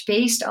research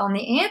based on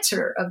the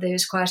answer of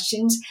those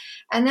questions.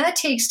 And that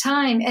takes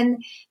time.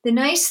 And the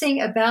nice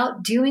thing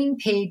about doing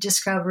paid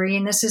discovery,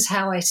 and this is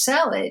how I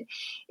sell it,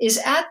 is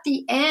at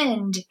the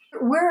end,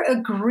 we're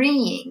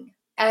agreeing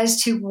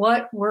as to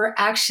what we're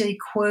actually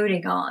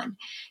quoting on.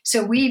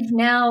 So we've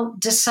now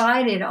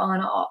decided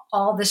on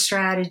all the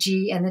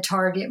strategy and the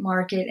target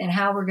market and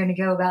how we're going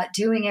to go about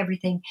doing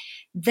everything.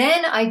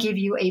 Then I give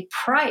you a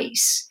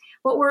price,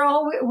 but we're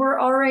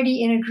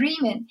already in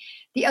agreement.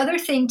 The other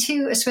thing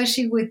too,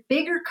 especially with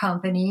bigger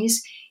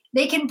companies,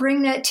 they can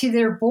bring that to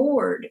their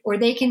board, or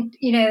they can,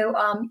 you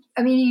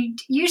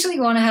usually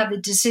want to have the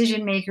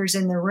decision makers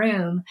in the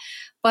room,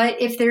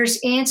 but if there's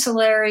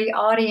ancillary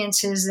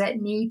audiences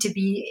that need to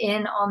be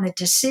in on the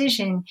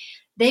decision,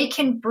 they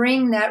can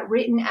bring that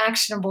written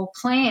actionable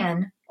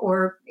plan,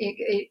 or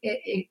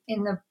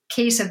in the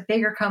case of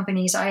bigger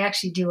companies, I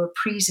actually do a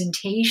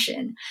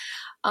presentation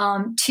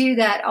to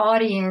that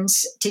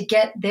audience to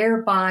get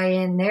their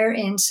buy-in, their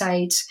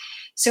insights.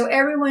 So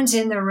everyone's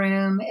in the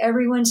room,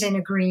 everyone's in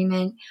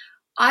agreement.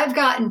 I've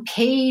gotten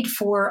paid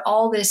for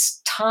all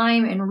this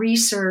time and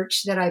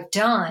research that I've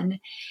done.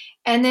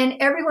 And then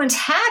everyone's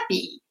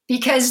happy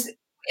because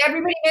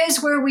everybody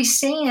knows where we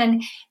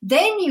stand.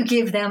 Then you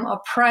give them a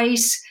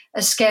price,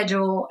 a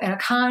schedule, and a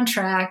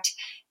contract.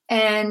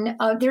 And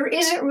there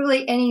isn't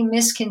really any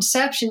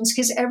misconceptions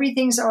because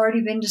everything's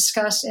already been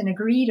discussed and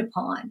agreed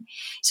upon.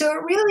 So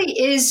it really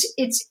is,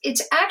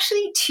 it's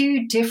actually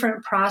two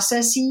different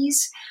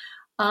processes.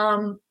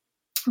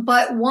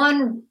 But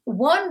one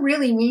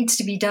really needs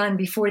to be done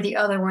before the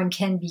other one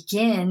can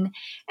begin.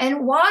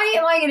 And why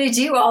am I going to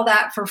do all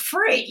that for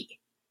free?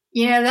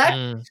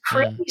 That's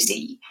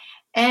crazy.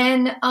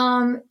 And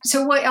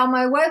so what on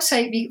my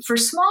website for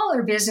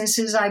smaller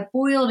businesses, I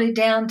boiled it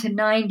down to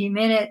 90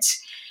 minutes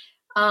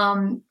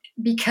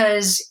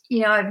because,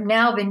 I've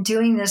now been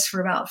doing this for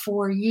about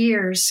 4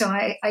 years. So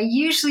I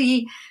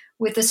usually,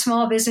 with a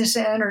small business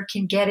owner,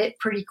 can get it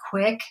pretty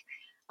quick.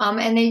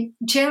 And they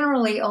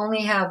generally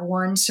only have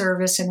one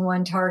service and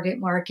one target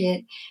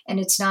market, and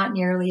it's not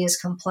nearly as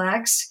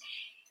complex.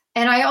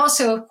 And I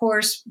also, of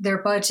course,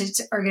 their budgets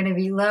are going to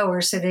be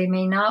lower, so they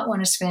may not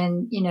want to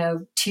spend,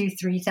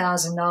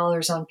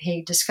 $2,000-$3,000 on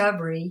paid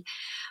discovery.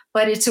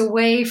 But it's a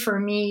way for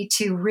me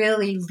to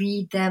really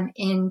lead them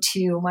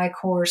into my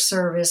core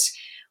service,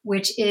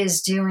 which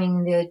is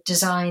doing the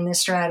design, the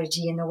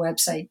strategy, and the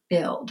website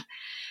build.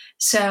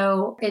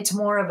 So it's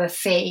more of a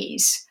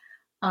phase.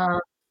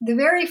 The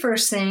very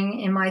first thing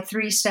in my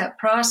 3-step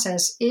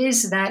process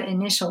is that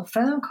initial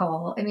phone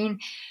call. I mean,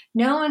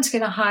 no one's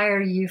going to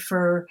hire you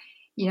for,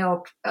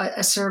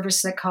 a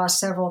service that costs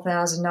several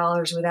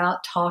 $1,000s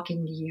without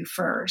talking to you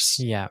first.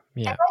 Yeah.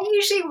 And I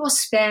usually will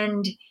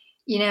spend,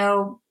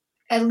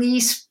 at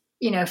least,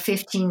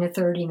 15 to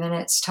 30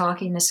 minutes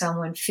talking to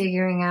someone,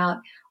 figuring out,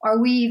 are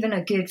we even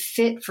a good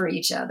fit for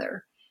each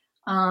other?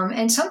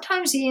 And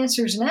sometimes the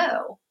answer is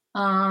no.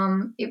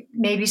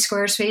 Maybe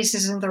Squarespace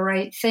isn't the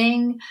right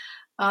thing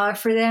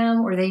for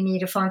them, or they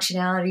need a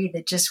functionality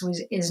that just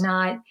is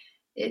not,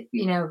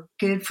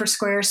 good for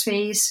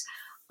Squarespace.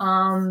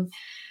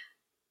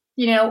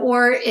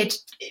 Or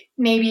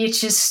maybe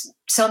it's just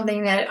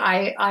something that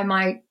I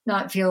might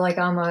not feel like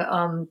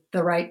I'm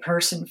the right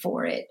person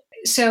for it.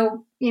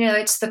 So,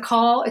 it's the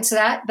call, it's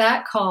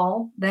that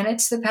call, then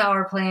it's the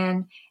power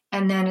plan,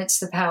 and then it's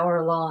the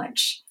power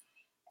launch.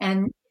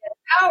 And the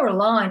power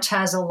launch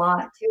has a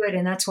lot to it.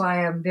 And that's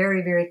why I'm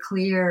very, very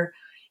clear,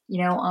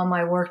 on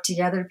my work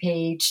together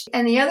page.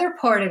 And the other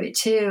part of it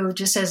too,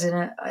 just as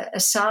an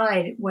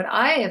aside, what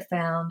I have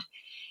found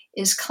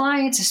is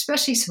clients,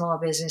 especially small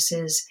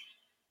businesses,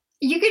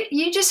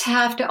 you just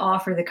have to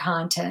offer the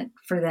content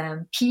for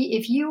them.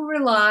 If you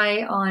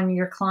rely on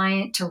your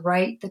client to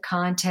write the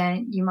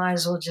content, you might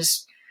as well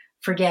just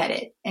forget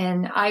it.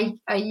 And I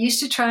used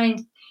to try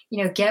and,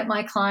 get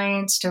my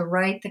clients to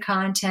write the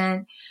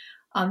content.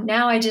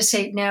 Now I just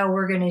say, no,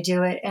 we're going to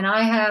do it. And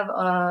I have,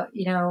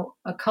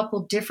 a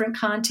couple different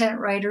content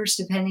writers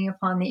depending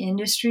upon the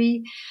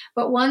industry.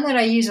 But one that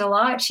I use a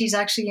lot, she's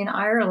actually in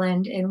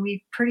Ireland, and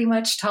we pretty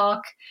much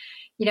talk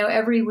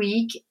every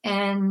week,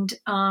 and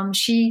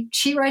she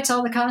writes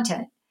all the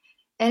content,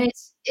 and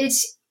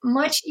it's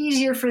much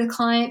easier for the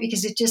client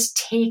because it just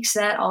takes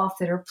that off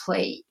their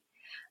plate.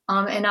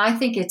 And I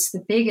think it's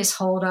the biggest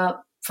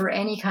holdup for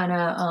any kind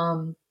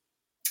of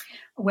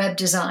web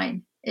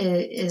design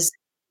is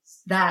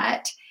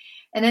that.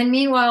 And then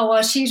meanwhile,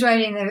 while she's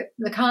writing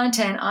the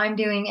content, I'm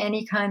doing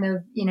any kind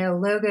of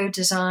logo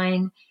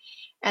design,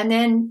 and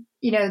then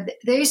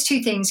those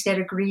two things get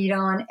agreed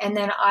on, and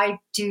then I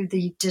do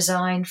the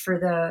design for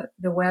the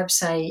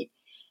website.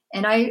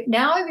 And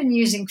I've been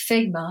using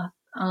Figma,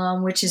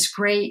 which is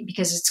great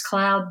because it's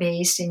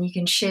cloud-based and you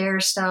can share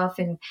stuff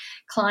and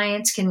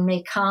clients can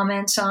make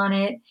comments on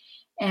it,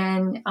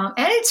 and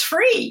it's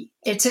free.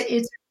 It's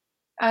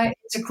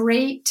a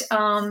great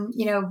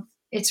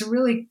it's a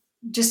really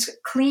just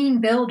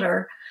clean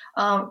builder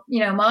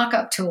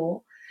mock-up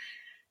tool.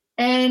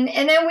 And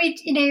then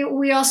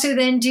we also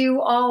then do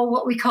all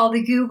what we call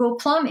the Google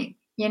plumbing,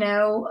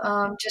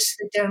 just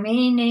the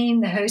domain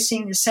name, the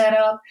hosting, the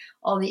setup,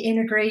 all the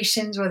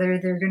integrations, whether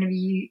they're going to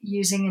be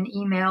using an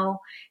email,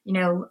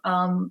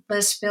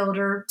 list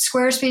builder.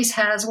 Squarespace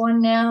has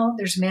one now.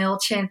 There's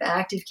MailChimp,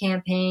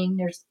 ActiveCampaign.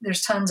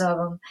 There's tons of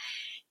them.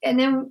 And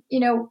then,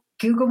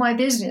 Google My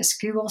Business,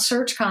 Google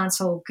Search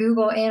Console,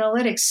 Google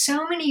Analytics.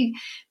 So many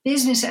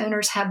business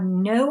owners have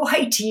no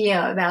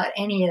idea about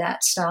any of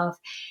that stuff.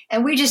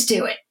 And we just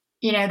do it.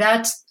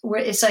 That's where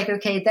it's like,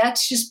 okay,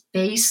 that's just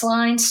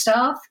baseline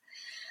stuff.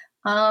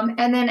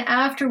 And then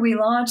after we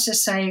launch the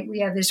site, we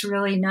have this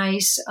really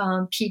nice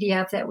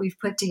PDF that we've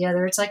put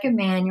together. It's like a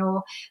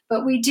manual,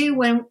 but we do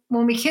when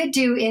we could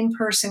do in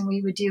person,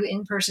 we would do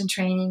in person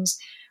trainings.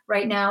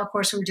 Right now, of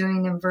course, we're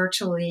doing them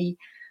virtually.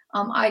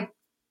 I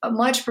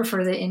much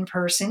prefer the in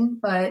person,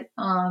 but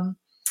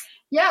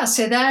yeah.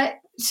 So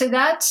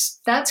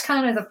that's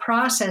kind of the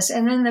process,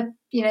 and then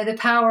the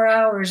power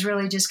hour is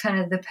really just kind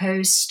of the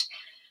post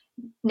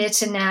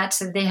knits and nats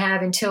that they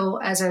have until,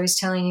 as I was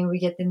telling you, we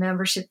get the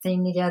membership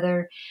thing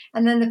together.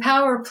 And then the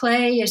power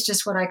play is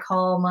just what I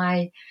call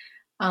my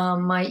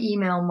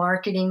email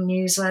marketing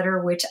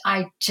newsletter, which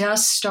I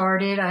just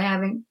started. I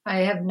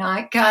have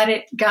not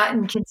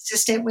gotten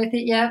consistent with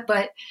it yet,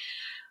 but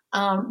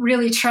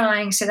really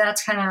trying. So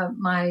that's kind of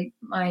my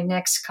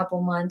next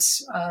couple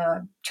months,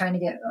 trying to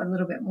get a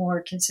little bit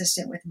more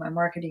consistent with my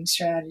marketing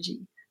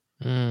strategy.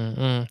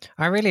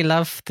 I really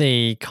love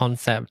the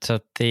concept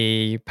of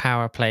the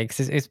power play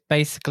because it's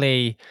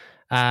basically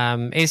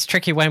it's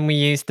tricky when we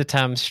use the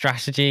term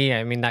strategy.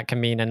 I mean, that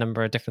can mean a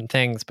number of different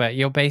things, but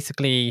you're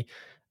basically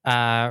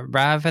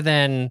rather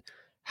than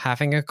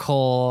having a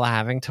call,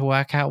 having to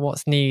work out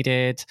what's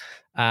needed,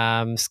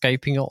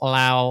 scoping it all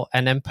out,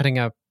 and then putting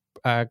a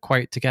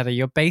quote together,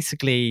 you're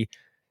basically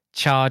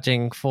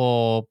charging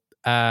for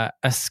a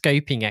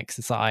scoping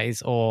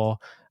exercise or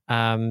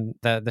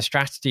the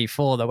strategy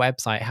for the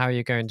website, how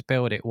you're going to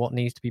build it, what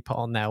needs to be put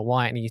on there,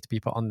 why it needs to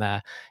be put on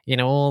there,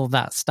 all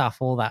that stuff,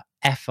 all that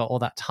effort, all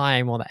that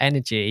time, all that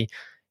energy,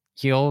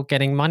 you're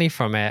getting money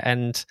from it.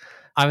 And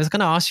I was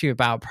going to ask you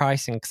about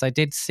pricing because I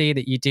did see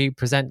that you do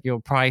present your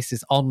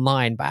prices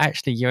online, but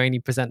actually you only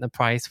present the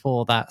price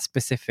for that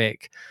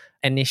specific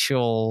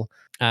initial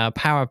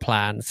power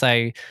plan.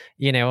 So,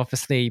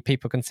 obviously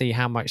people can see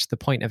how much the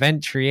point of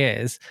entry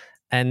is.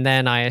 And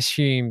then I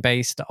assume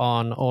based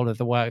on all of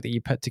the work that you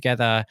put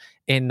together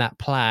in that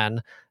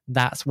plan,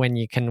 that's when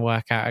you can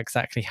work out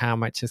exactly how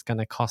much it's going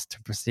to cost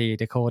to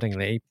proceed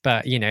accordingly.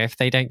 But, if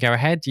they don't go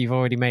ahead, you've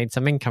already made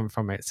some income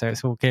from it. So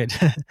it's all good.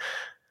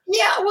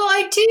 Yeah, well,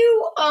 I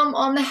do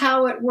on the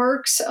how it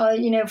works,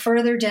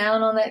 further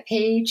down on that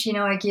page,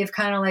 I give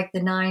kind of like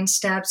the 9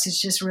 steps. It's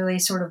just really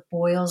sort of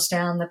boils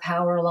down the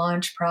power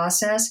launch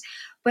process.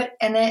 But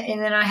and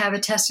then I have a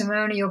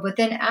testimonial. But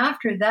then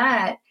after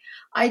that,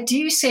 I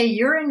do say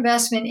your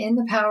investment in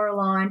the power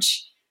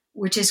launch,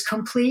 which is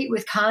complete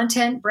with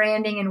content,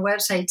 branding, and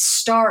website,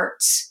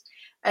 starts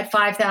at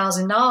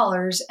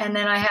 $5,000. And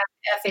then I have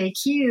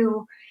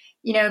FAQ,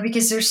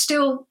 because there's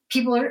still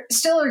people are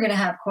going to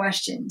have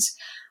questions.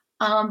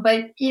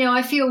 But,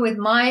 I feel with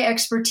my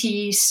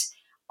expertise,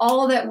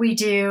 all that we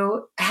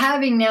do,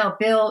 having now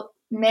built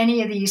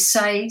many of these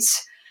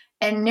sites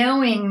and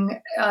knowing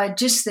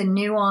just the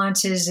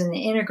nuances and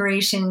the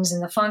integrations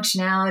and the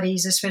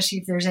functionalities, especially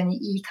if there's any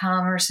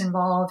e-commerce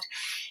involved,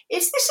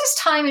 this is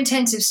time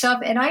intensive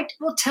stuff. And I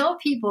will tell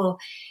people,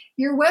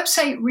 your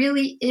website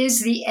really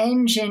is the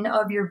engine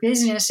of your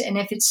business. And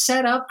if it's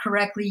set up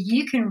correctly,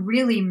 you can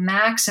really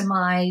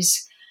maximize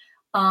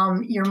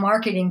your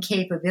marketing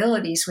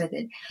capabilities with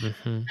it.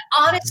 Mm-hmm.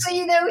 Honestly,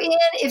 Ian,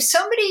 if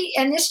somebody,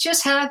 and this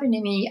just happened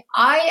to me,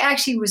 I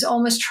actually was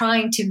almost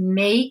trying to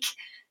make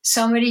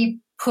somebody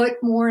put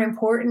more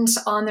importance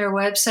on their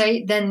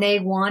website than they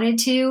wanted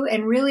to.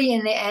 And really,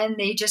 in the end,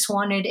 they just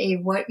wanted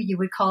what you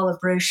would call a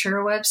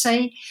brochure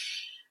website.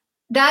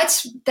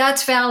 That's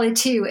valid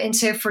too. And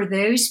so for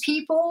those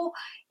people,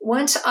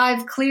 once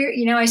I've cleared,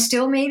 I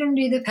still made them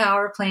do the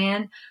power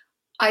plan.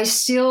 I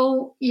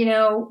still,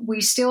 we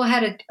still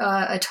had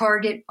a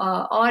target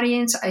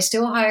audience. I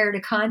still hired a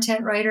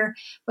content writer,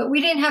 but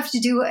we didn't have to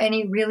do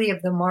any really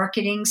of the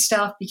marketing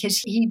stuff because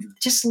he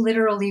just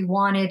literally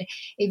wanted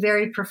a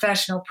very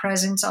professional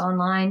presence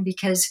online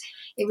because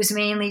it was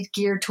mainly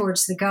geared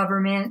towards the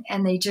government,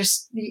 and they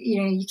just,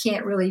 you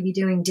can't really be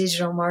doing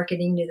digital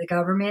marketing to the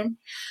government.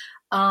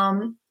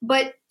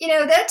 But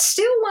that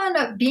still wound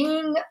up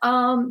being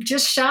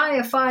just shy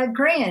of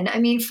 $5,000. I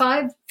mean,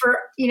 $5,000 for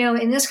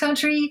in this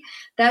country,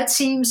 that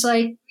seems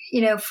like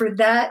for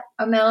that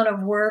amount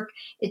of work,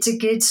 it's a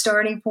good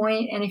starting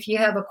point. And if you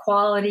have a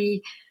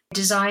quality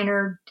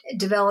designer,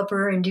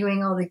 developer, and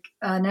doing all the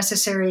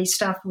necessary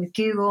stuff with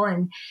Google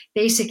and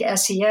basic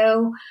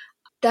SEO,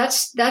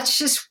 that's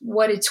just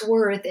what it's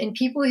worth. And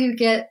people who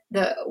get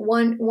the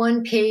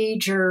one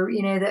page or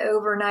the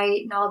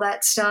overnight and all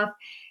that stuff,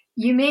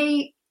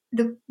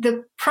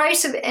 the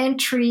price of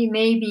entry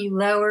may be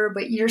lower,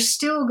 but you're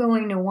still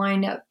going to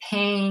wind up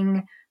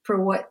paying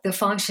for what the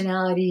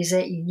functionalities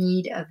that you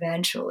need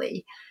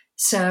eventually.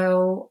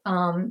 So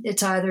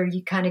it's either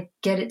you kind of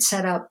get it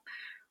set up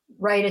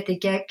right at the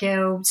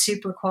get-go,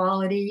 super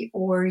quality,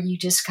 or you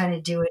just kind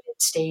of do it in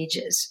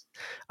stages.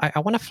 I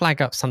want to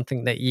flag up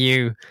something that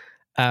you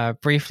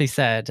briefly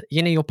said.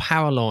 Your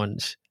power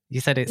launch, you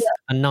said it's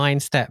a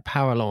 9-step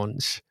power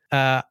launch.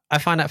 I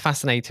find that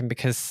fascinating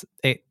because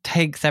it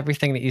takes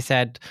everything that you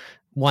said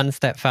one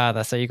step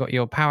further. So you got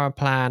your power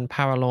plan,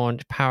 power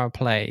launch, power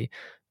play,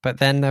 but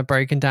then they're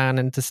broken down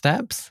into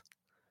steps.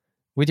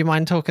 Would you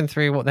mind talking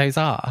through what those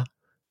are?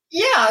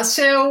 Yeah.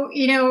 So,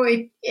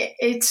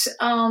 it's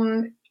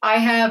I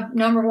have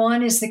number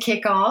one is the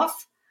kickoff.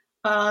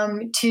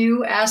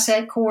 Two,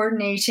 asset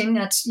coordination.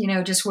 That's,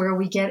 just where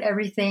we get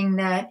everything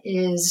that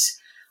is,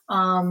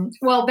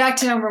 well, back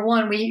to number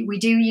one, we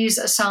do use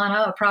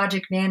Asana, a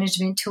project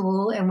management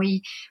tool, and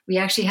we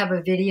actually have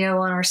a video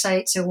on our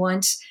site. So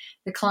once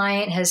the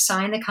client has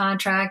signed the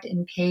contract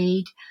and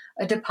paid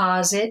a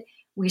deposit,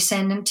 we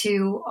send them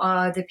to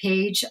the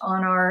page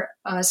on our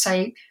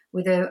site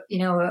with a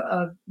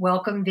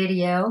welcome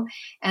video,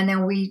 and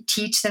then we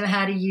teach them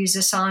how to use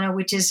Asana,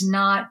 which is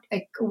not,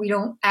 we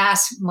don't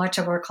ask much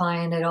of our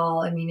client at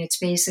all. I mean, it's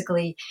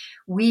basically,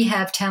 we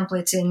have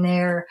templates in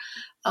there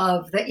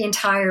of the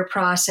entire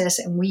process,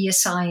 and we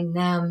assign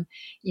them,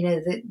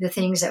 the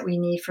things that we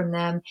need from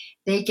them.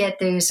 They get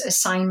those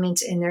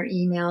assignments in their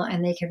email,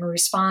 and they can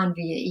respond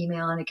via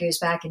email, and it goes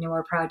back into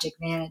our project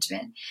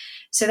management.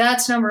 So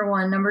that's number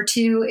one. Number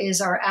two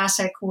is our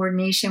asset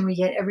coordination. We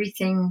get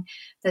everything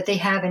that they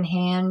have in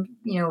hand,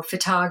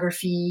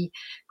 photography,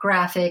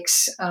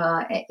 graphics,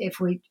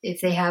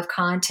 if they have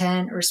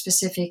content or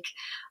specific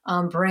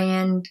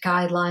brand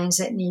guidelines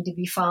that need to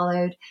be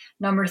followed.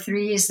 Number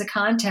three is the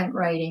content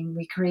writing.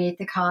 We create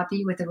the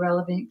copy with the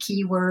relevant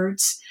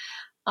keywords,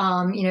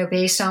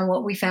 based on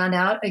what we found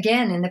out,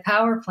 again, in the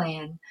power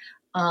plan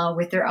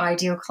with their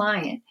ideal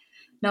client.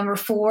 Number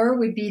four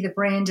would be the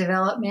brand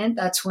development.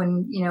 That's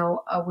when,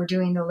 we're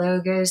doing the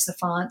logos, the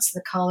fonts,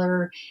 the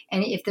color,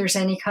 and if there's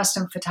any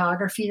custom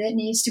photography that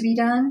needs to be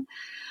done.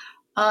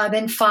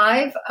 Then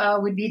five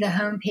would be the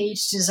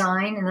homepage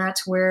design, and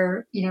that's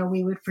where,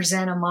 we would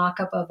present a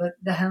mock-up of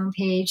the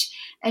homepage.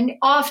 And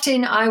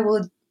often I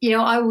will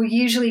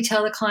usually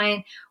tell the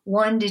client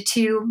 1 to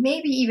 2,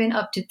 maybe even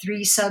up to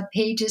 3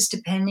 sub-pages,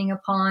 depending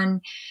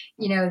upon,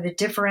 the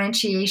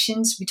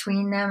differentiations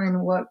between them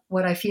and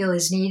what I feel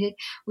is needed.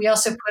 We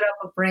also put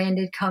up a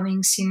branded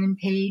coming soon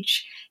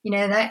page,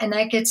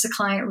 that gets the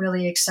client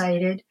really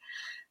excited.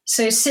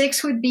 So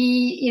 6 would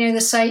be,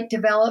 the site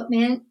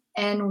development.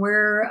 And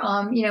we're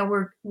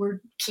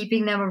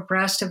keeping them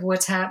abreast of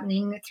what's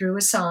happening through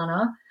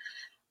Asana.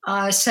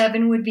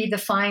 7 would be the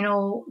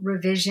final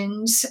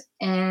revisions,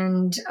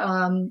 and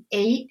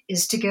 8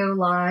 is to go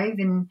live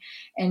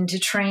and to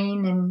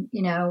train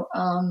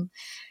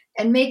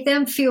and make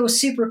them feel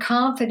super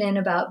confident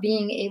about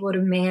being able to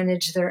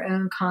manage their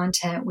own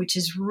content, which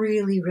is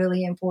really,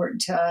 really important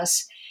to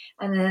us.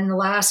 And then the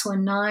last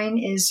one, 9,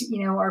 is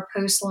our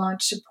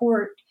post-launch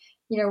support.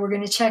 We're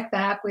going to check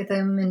back with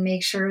them and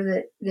make sure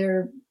that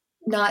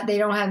they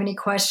don't have any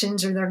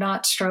questions or they're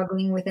not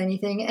struggling with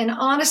anything. And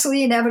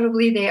honestly,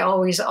 inevitably, they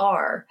always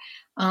are,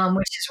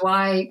 which is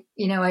why,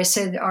 I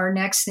said our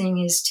next thing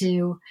is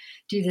to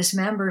do this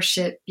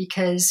membership,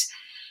 because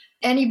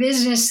any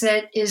business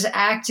that is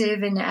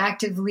active and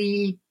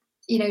actively,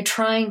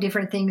 trying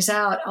different things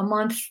out, a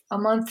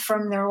month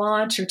from their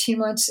launch or 2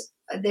 months,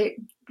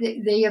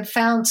 they have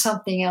found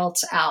something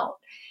else out.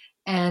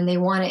 And they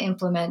want to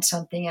implement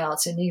something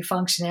else, a new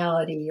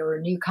functionality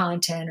or new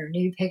content or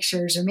new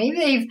pictures. Or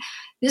maybe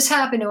this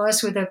happened to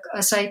us with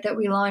a site that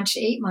we launched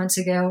 8 months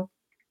ago.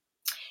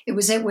 It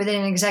was with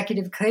an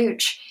executive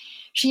coach.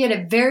 She had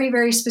a very,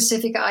 very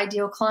specific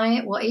ideal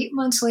client. Well, 8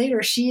 months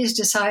later, she has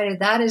decided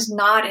that is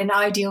not an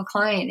ideal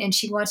client, and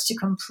she wants to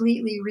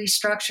completely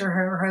restructure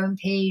her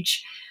homepage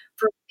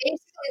for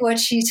basically what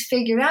she's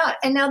figured out.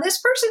 And now this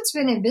person's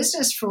been in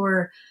business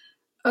for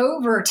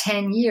over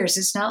 10 years.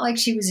 It's not like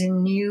she was a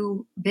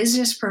new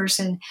business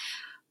person,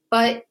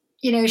 but,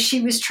 she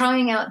was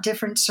trying out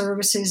different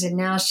services, and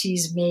now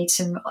she's made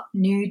some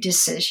new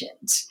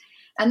decisions.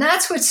 And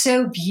that's what's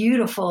so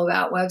beautiful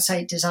about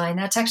website design.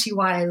 That's actually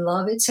why I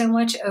love it so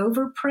much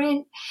over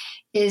print,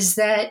 is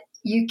that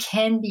you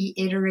can be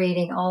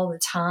iterating all the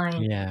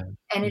time. Yeah.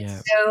 And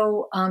it's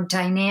so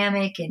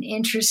dynamic and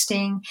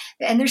interesting.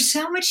 And there's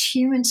so much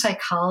human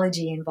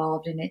psychology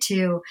involved in it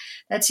too.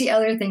 That's the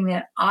other thing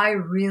that I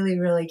really,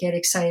 really get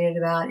excited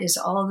about, is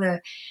all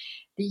the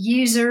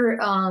user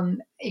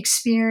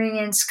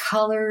experience,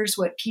 colors,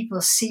 what people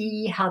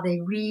see, how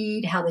they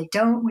read, how they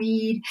don't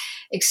read,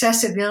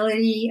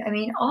 accessibility. I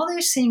mean, all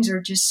those things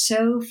are just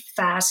so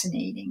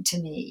fascinating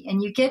to me.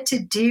 And you get to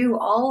do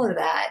all of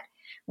that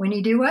when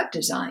you do web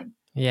design.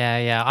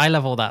 Yeah. I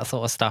love all that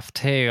sort of stuff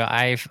too.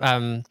 I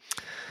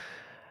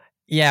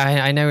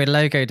know in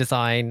logo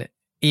design,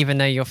 even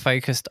though you're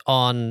focused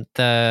on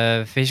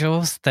the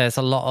visuals, there's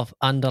a lot of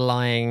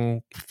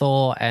underlying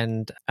thought,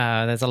 and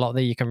there's a lot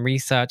that you can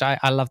research.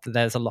 I love that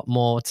there's a lot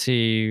more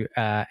to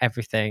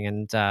everything,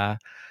 and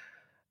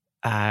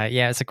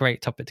it's a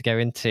great topic to go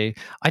into.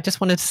 I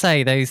just wanted to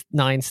say those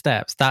 9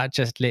 steps, that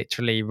just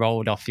literally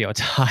rolled off your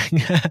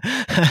tongue.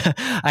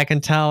 I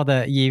can tell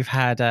that you've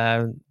had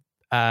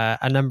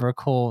a number of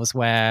calls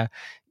where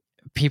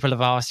people have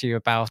asked you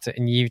about it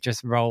and you've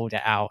just rolled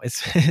it out.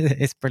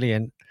 It's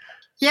brilliant.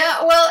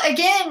 Yeah, well,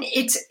 again,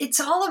 it's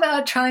all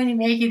about trying to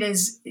make it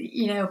as,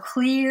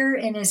 clear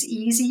and as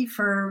easy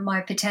for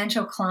my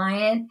potential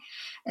client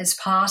as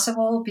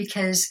possible,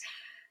 because,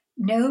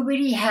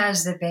 nobody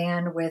has the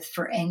bandwidth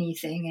for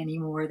anything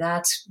anymore.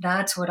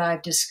 That's what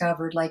I've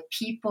discovered. Like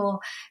people,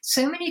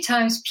 so many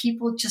times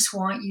people just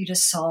want you to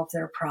solve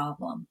their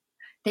problem.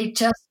 They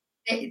just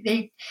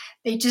they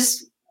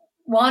just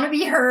want to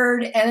be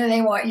heard, and then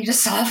they want you to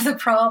solve the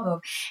problem.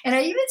 And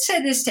I even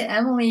said this to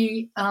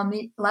Emily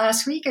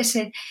last week. I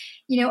said,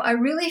 I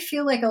really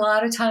feel like a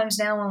lot of times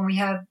now when we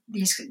have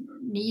these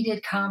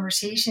needed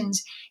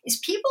conversations, is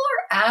people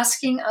are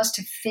asking us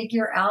to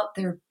figure out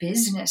their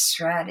business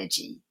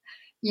strategy.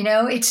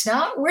 It's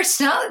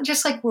not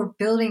just like we're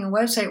building a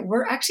website.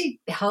 We're actually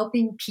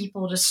helping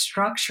people to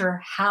structure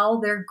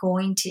how they're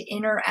going to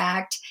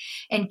interact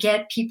and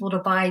get people to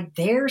buy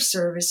their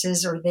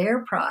services or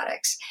their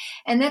products.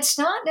 And that's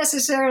not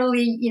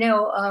necessarily,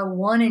 a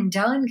one and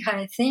done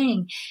kind of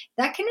thing.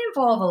 That can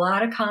involve a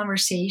lot of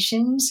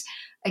conversations.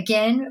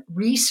 Again,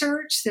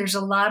 research. There's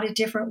a lot of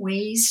different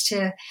ways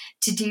to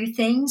do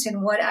things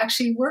and what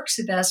actually works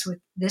the best with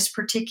this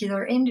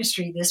particular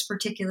industry, this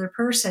particular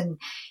person,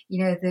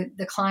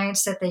 the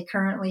clients that they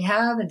currently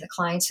have and the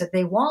clients that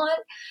they want.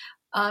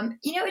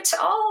 It's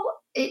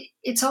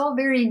all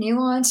very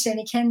nuanced, and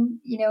it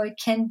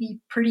can be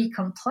pretty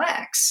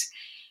complex.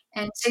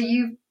 And so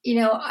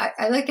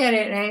I look at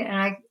it and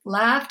I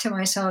laugh to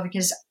myself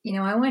because,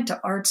 I went to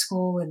art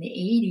school in the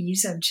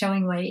 80s. I'm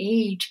showing my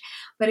age,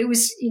 but it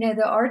was,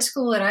 the art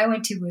school that I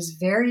went to was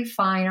very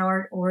fine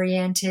art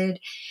oriented,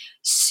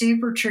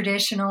 super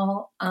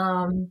traditional.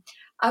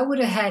 I would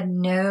have had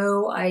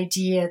no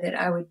idea that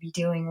I would be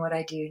doing what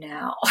I do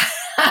now.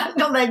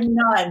 No, like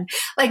none.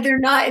 Like they're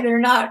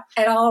not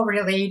at all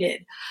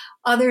related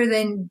other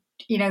than,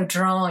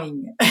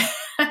 drawing.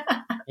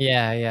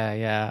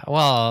 Yeah.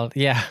 Well,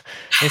 yeah,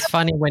 it's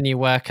funny when you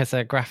work as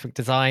a graphic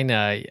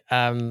designer.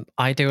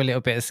 I do a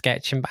little bit of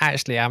sketching, but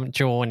actually I haven't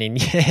drawn in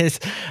years.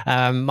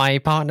 My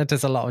partner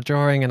does a lot of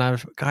drawing, and I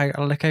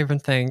look over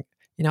and think,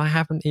 I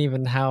haven't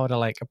even held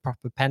a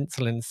proper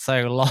pencil in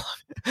so long.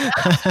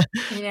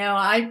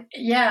 I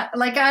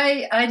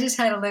just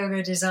had a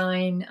logo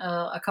design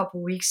a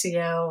couple weeks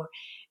ago.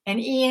 And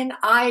Ian,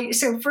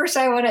 so first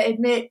I want to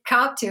admit,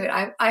 cop to it.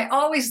 I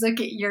always look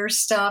at your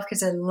stuff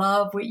because I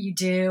love what you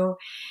do.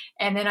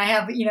 And then I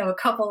have, a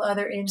couple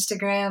other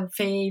Instagram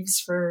faves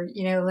for,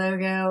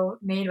 logo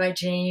made by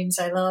James.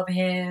 I love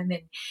him.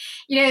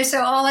 And, so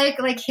I'll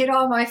like hit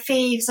all my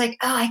faves, like,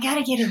 oh, I got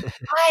to get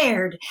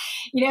inspired,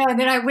 and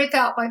then I whip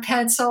out my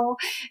pencil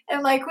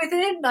and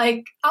within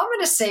I'm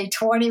going to say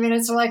 20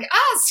 minutes, I'm like,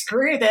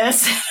 screw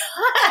this.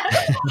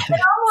 And I'm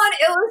on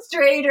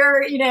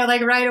Illustrator,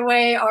 right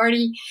away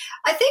already.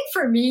 I think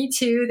for me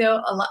too, though,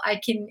 I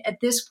can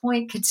at this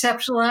point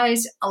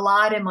conceptualize a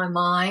lot in my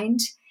mind.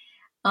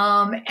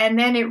 And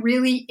then it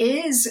really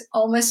is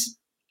almost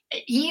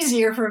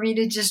easier for me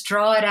to just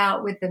draw it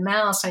out with the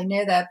mouse. I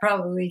know that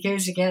probably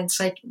goes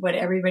against what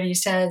everybody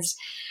says.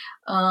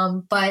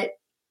 But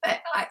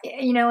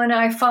and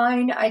I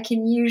find I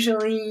can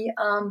usually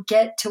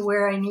get to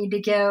where I need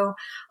to go.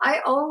 I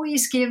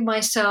always give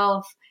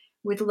myself,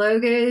 with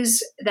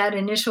logos, that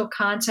initial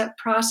concept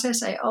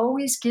process, I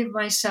always give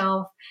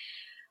myself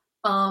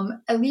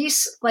at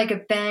least a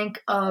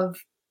bank of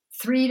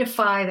 3 to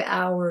 5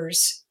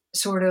 hours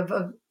sort of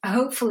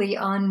hopefully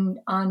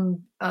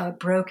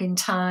broken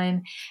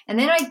time. And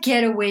then I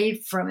get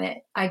away from it.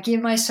 I give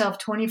myself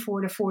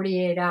 24 to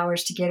 48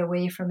 hours to get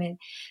away from it.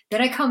 Then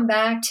I come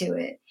back to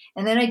it,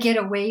 and then I get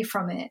away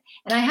from it.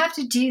 And I have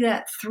to do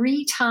that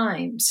 3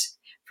 times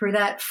for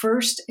that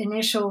first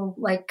initial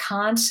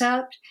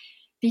concept,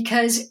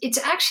 because it's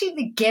actually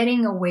the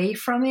getting away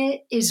from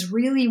it is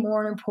really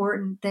more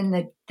important than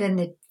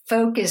the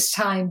focus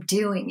time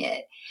doing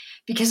it.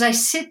 Because I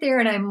sit there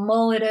and I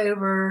mull it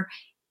over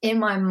in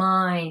my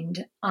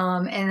mind,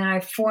 and then I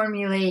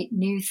formulate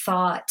new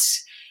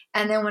thoughts.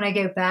 And then when I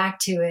go back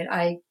to it,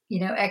 I,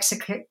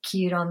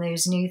 execute on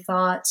those new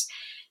thoughts.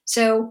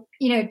 So,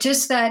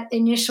 just that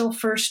initial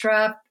first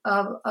draft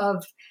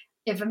of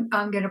if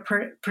I'm going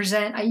to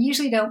present, I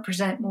usually don't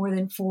present more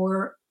than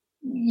 4,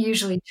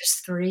 usually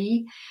just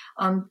 3.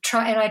 I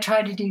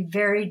try to do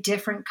very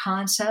different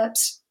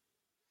concepts.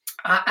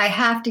 I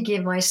have to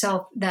give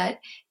myself that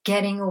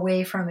getting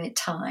away from it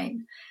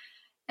time.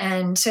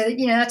 And so,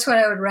 that's what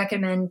I would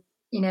recommend,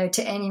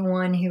 to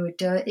anyone who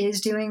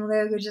is doing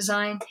logo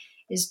design,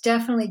 is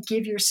definitely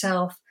give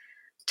yourself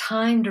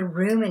time to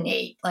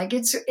ruminate.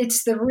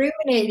 It's the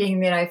ruminating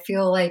that I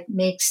feel like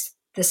makes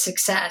the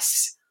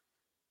success.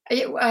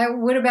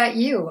 What about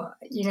you?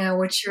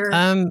 What's your...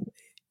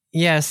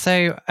 Yeah.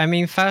 So,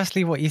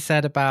 firstly, what you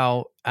said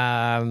about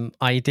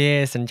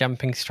ideas and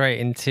jumping straight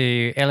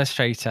into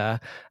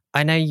Illustrator,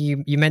 I know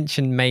you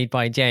mentioned Made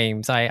by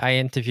James. I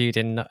interviewed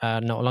him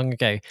not long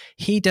ago.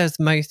 He does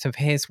most of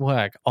his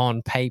work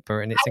on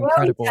paper, and it's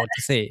incredible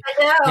to see.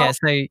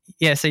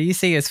 So you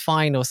see his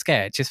final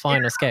sketch. His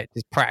final sketch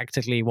is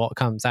practically what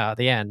comes out at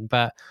the end.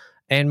 But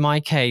in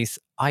my case,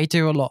 I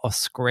do a lot of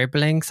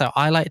scribbling. So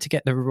I like to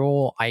get the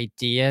raw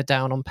idea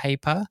down on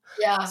paper.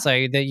 Yeah.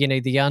 So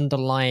the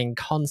underlying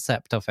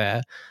concept of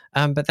it.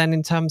 But then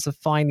in terms of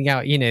finding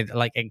out,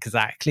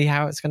 exactly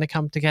how it's going to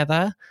come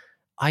together,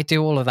 I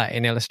do all of that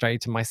in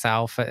Illustrator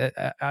myself.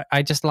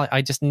 I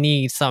just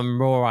need some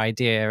raw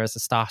idea as a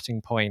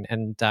starting point,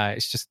 and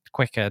it's just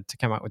quicker to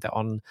come up with it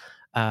on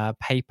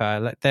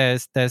paper.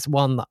 There's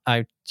one that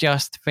I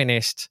just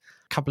finished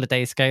a couple of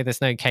days ago. There's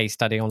no case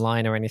study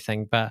online or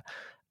anything, but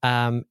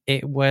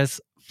it was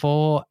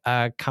for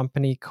a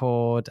company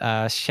called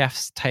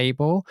Chef's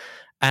Table,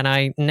 and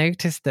I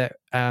noticed that.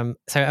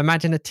 So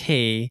imagine a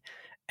T,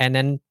 and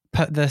then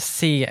put the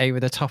C over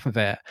the top of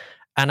it.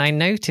 And I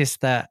noticed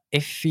that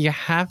if you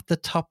have the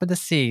top of the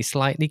C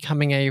slightly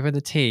coming over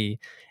the T,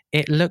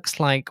 it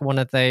looks like one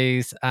of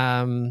those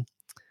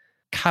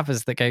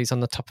covers that goes on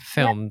the top of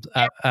Yeah. film,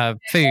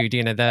 food,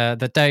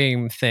 the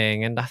dome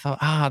thing. And I thought,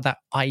 that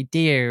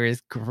idea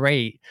is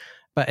great.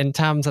 But in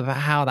terms of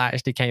how that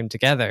actually came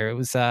together, it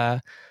was, I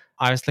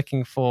was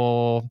looking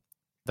for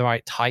the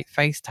right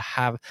typeface to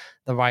have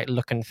the right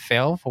look and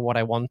feel for what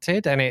I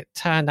wanted. And it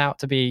turned out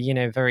to be,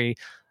 very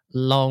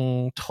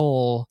long,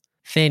 tall,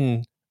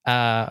 thin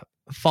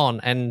font.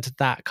 And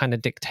that kind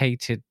of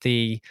dictated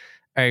the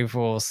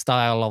overall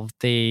style of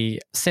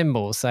the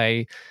symbol. So,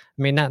 I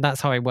mean,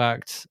 that's how I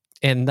worked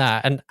in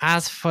that. And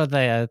as for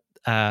the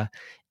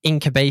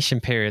incubation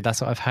period,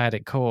 that's what I've heard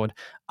it called.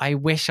 I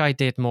wish I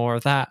did more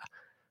of that.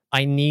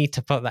 I need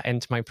to put that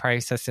into my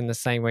process in the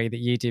same way that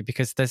you do,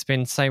 because there's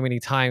been so many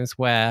times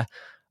where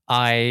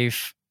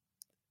I've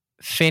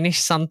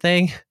finished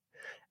something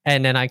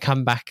and then I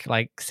come back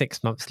like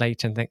 6 months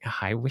later and think,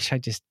 I wish I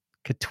just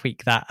could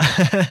tweak that.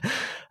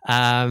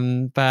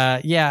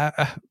 But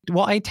yeah,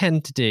 what I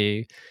tend to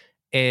do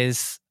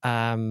is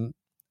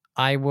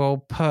I will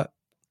put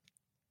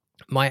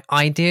my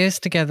ideas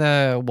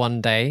together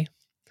one day,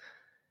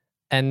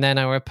 and then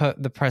I will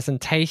put the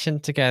presentation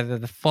together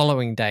the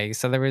following day.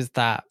 So there is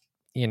that,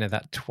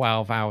 that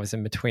 12 hours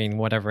in between,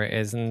 whatever it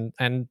is.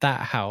 And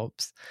that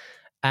helps.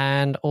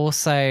 And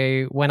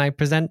also when I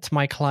present to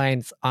my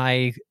clients,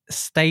 I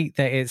state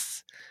that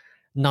it's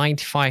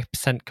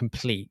 95%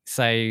 complete.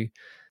 So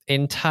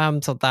in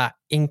terms of that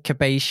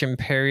incubation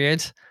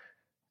period,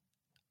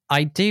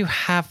 I do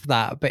have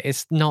that, but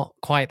it's not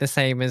quite the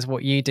same as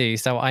what you do.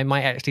 So I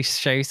might actually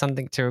show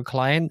something to a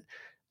client,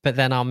 but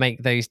then I'll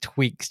make those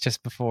tweaks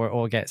just before it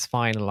all gets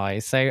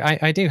finalized. So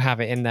I do have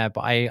it in there,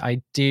 but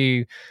I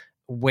do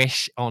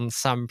wish on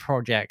some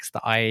projects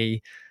that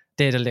I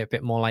did a little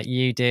bit more like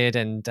you did,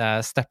 and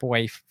step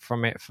away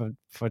from it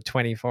for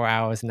 24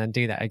 hours and then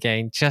do that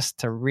again, just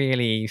to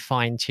really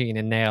fine tune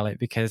and nail it,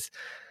 because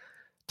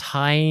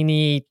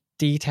tiny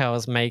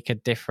details make a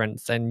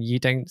difference and you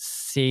don't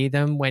see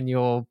them when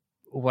you're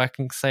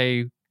working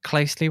so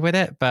closely with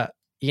it. But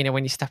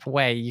when you step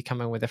away, you come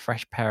in with a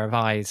fresh pair of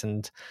eyes,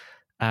 and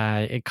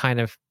it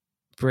kind of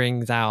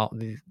brings out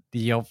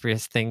the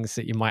obvious things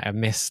that you might have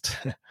missed.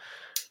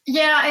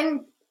 Yeah,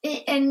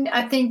 and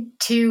I think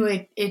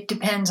too, it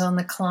depends on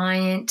the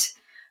client.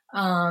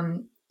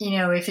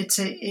 If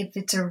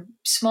it's a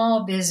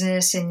small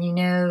business and you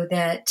know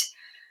that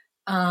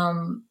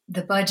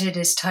the budget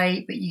is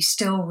tight, but you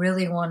still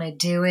really want to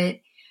do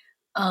it,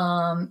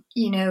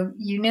 you know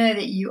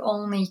that you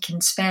only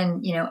can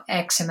spend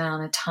X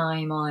amount of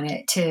time on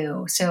it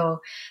too. So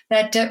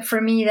that for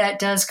me, that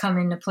does come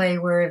into play,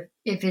 where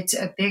if it's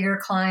a bigger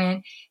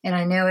client and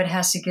I know it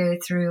has to go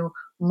through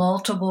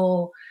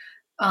multiple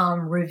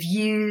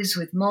reviews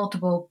with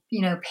multiple,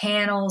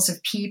 panels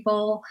of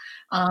people,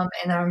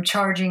 and I'm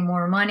charging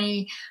more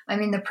money. I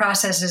mean, the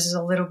process is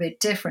a little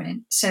bit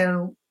different.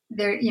 So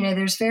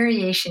there's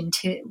variation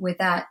with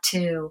that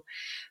too.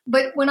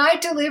 But when I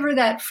deliver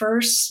that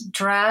first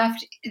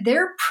draft,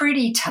 they're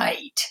pretty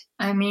tight.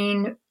 I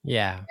mean,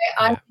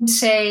 I can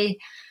say,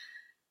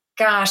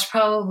 gosh,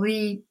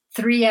 probably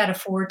 3 out of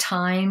 4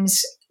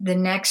 times the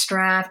next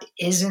draft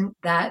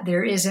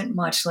there isn't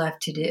much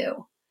left to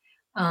do.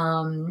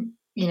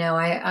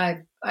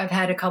 I've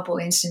had a couple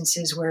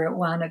instances where it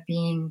wound up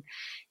being,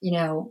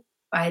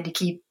 I had to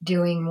keep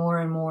doing more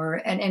and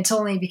more, and it's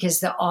only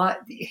because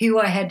who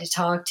I had to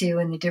talk to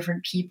and the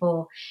different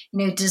people.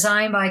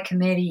 Design by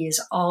committee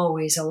is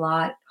always a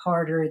lot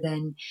harder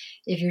than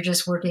if you're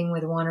just working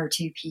with 1 or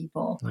 2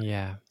 people.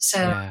 Yeah.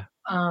 So,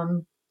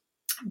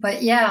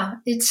 but yeah,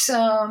 it's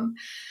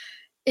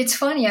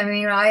funny. I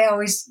mean, I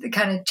always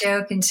kind of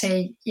joke and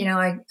say,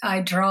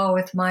 I draw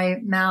with my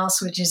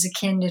mouse, which is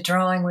akin to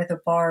drawing with a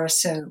bar of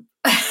soap.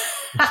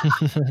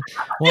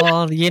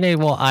 Well, you know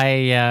what?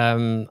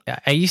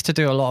 I used to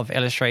do a lot of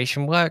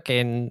illustration work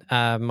in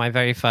my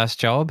very first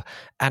job,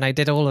 and I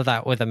did all of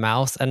that with a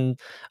mouse. And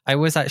I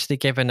was actually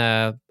given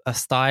a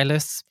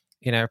stylus,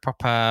 a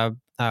proper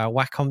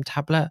Wacom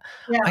tablet.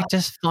 Yeah. I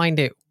just find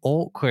it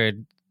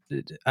awkward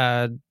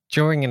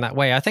drawing in that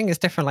way. I think it's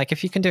different. Like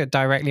if you can do it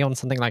directly on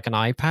something like an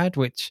iPad,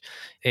 which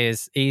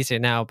is easier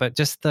now, but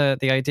just the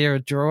idea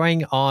of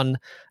drawing on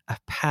a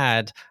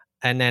pad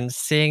and then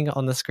seeing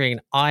on the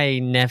screen, I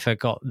never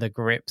got the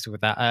grips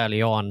with that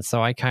early on.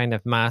 So I kind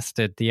of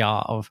mastered the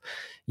art of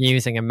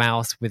using a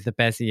mouse with the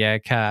Bezier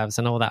curves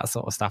and all that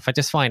sort of stuff. I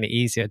just find it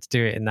easier to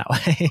do it in that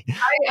way.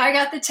 I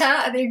got the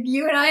tab.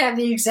 You and I have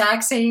the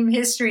exact same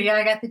history.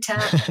 I got the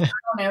tab. I don't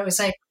know, it was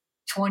like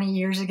 20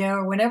 years ago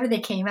or whenever they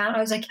came out.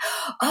 I was like,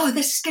 oh,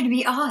 this is going to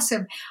be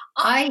awesome.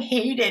 I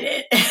hated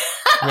it.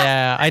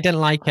 Yeah, I didn't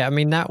like it. I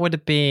mean, that would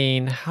have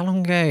been how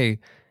long ago?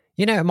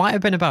 It might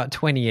have been about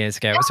 20 years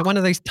ago. It was one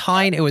of those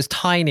tiny, it was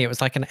tiny. It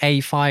was like an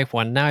A5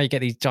 one. Now you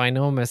get these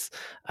ginormous,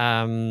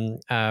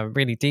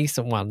 really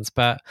decent ones.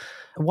 But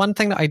one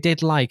thing that I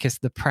did like is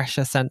the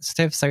pressure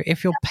sensitive. So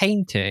if you're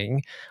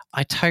painting,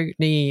 I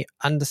totally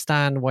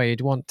understand why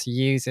you'd want to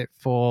use it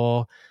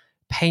for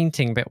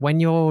painting. But when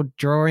you're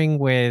drawing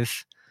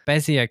with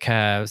Bezier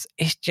curves,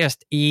 it's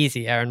just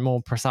easier and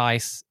more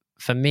precise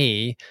for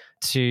me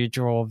to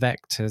draw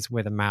vectors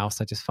with a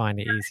mouse. I just find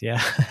it easier.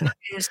 The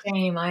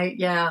same.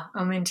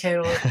 I'm in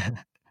total.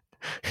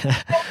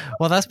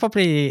 Well, that's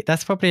probably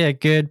a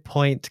good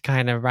point to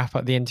kind of wrap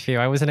up the interview.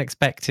 I wasn't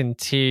expecting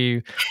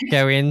to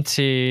go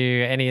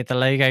into any of the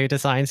logo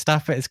design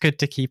stuff, but it's good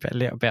to keep it a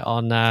little bit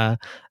on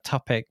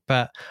topic.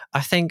 But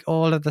I think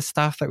all of the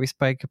stuff that we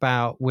spoke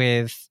about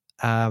with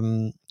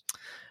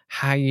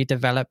how you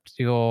developed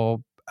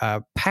your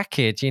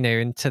package,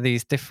 into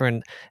these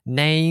different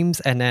names,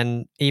 and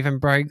then even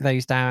broke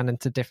those down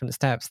into different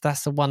steps.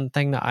 That's the one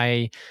thing that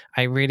I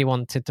really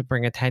wanted to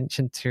bring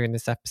attention to in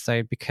this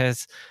episode,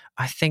 because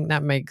I think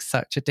that makes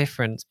such a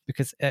difference.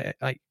 Because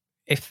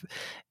if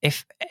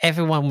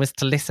everyone was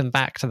to listen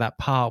back to that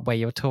part where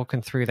you're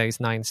talking through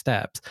those 9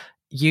 steps,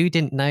 you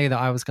didn't know that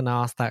I was going to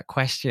ask that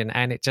question,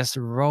 and it just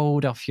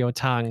rolled off your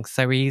tongue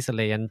so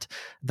easily. And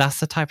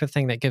that's the type of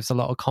thing that gives a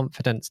lot of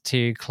confidence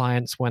to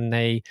clients when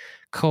they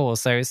call.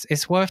 So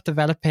it's worth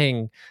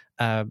developing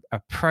a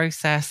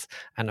process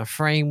and a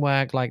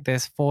framework like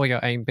this for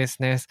your own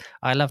business.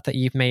 I love that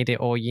you've made it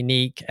all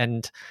unique,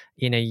 and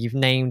you've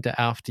named it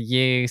after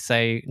you,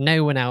 so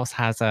no one else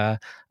has a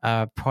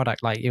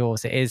product like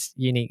yours. It is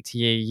unique to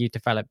you. You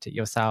developed it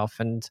yourself,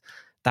 and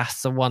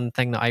that's the one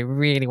thing that I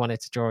really wanted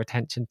to draw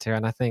attention to.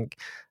 And I think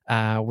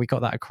we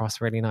got that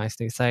across really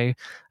nicely. So,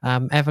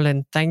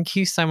 Evelyn, thank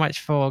you so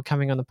much for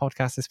coming on the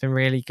podcast. It's been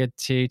really good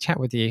to chat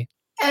with you.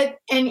 And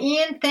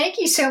Ian, thank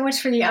you so much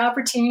for the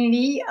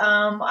opportunity.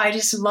 I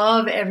just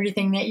love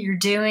everything that you're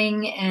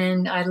doing,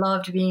 and I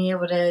loved being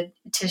able to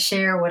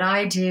share what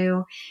I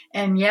do.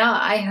 And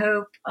I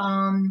hope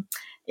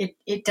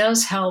it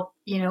does help,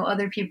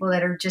 other people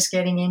that are just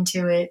getting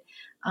into it.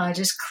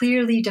 Just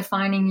clearly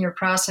defining your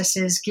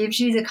processes gives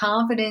you the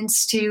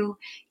confidence to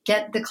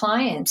get the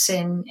clients,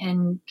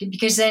 and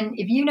because then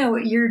if you know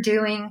what you're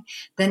doing,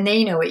 then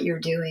they know what you're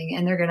doing,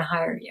 and they're going to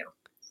hire you.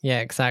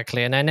 Yeah,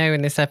 exactly. And I know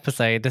in this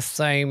episode, there's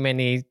so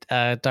many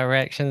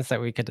directions that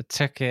we could have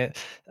took it.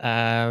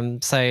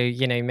 So,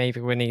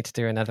 maybe we need to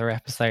do another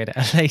episode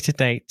at a later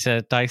date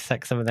to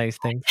dissect some of those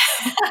things.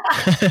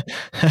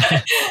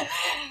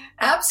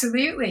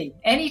 Absolutely.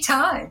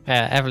 Anytime.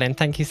 Evelyn,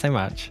 thank you so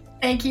much.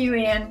 Thank you,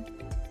 Ian.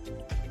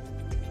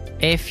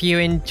 If you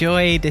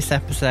enjoyed this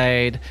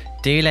episode,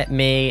 do let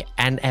me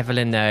and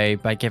Evelyn know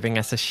by giving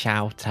us a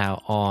shout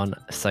out on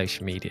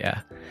social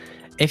media.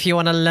 If you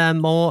want to learn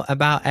more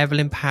about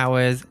Evelyn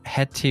Powers,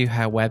 head to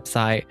her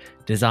website,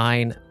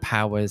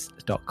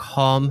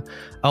 designpowers.com.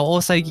 I'll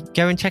also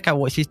go and check out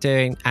what she's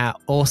doing at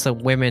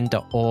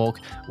awesomewomen.org,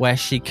 where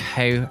she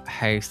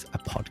co-hosts a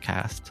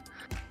podcast.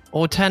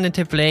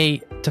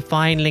 Alternatively, to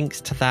find links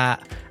to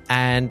that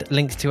and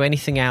links to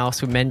anything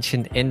else we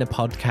mentioned in the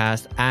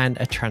podcast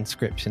and a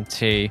transcription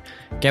too,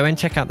 go and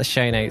check out the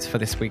show notes for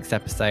this week's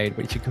episode,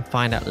 which you can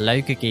find at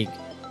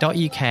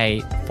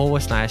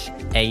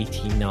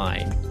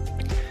logogeek.uk/89.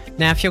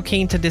 Now, if you're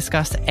keen to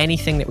discuss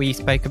anything that we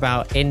spoke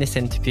about in this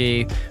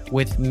interview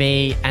with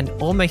me and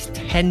almost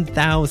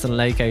 10,000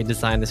 logo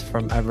designers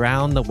from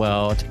around the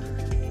world,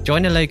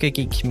 join the Logo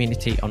Geek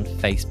community on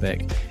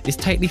Facebook. It's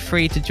totally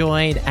free to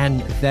join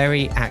and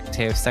very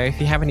active. So if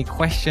you have any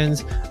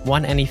questions,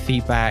 want any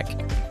feedback,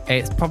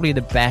 it's probably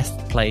the best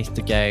place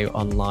to go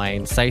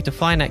online. So to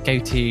find that, go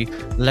to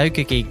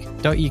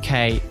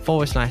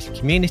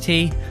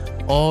logogeek.uk/community,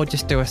 or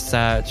just do a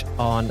search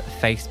on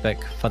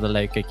Facebook for the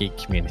Logo Geek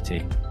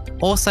community.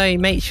 Also,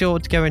 make sure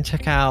to go and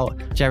check out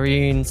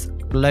Jeroen's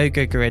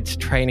Logo Grids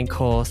training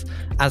course.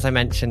 As I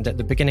mentioned at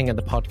the beginning of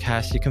the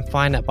podcast, you can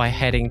find that by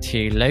heading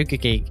to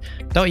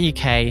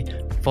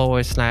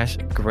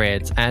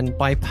logogeek.uk/grids. And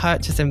by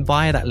purchasing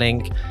via that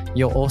link,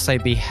 you'll also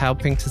be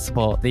helping to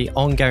support the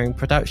ongoing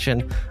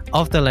production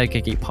of the Logo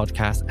Geek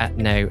podcast at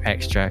no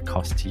extra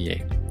cost to you.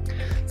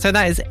 So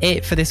that is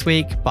it for this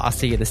week, but I'll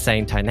see you the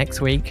same time next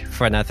week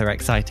for another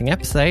exciting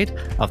episode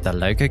of the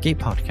Logo Geek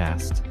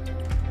podcast.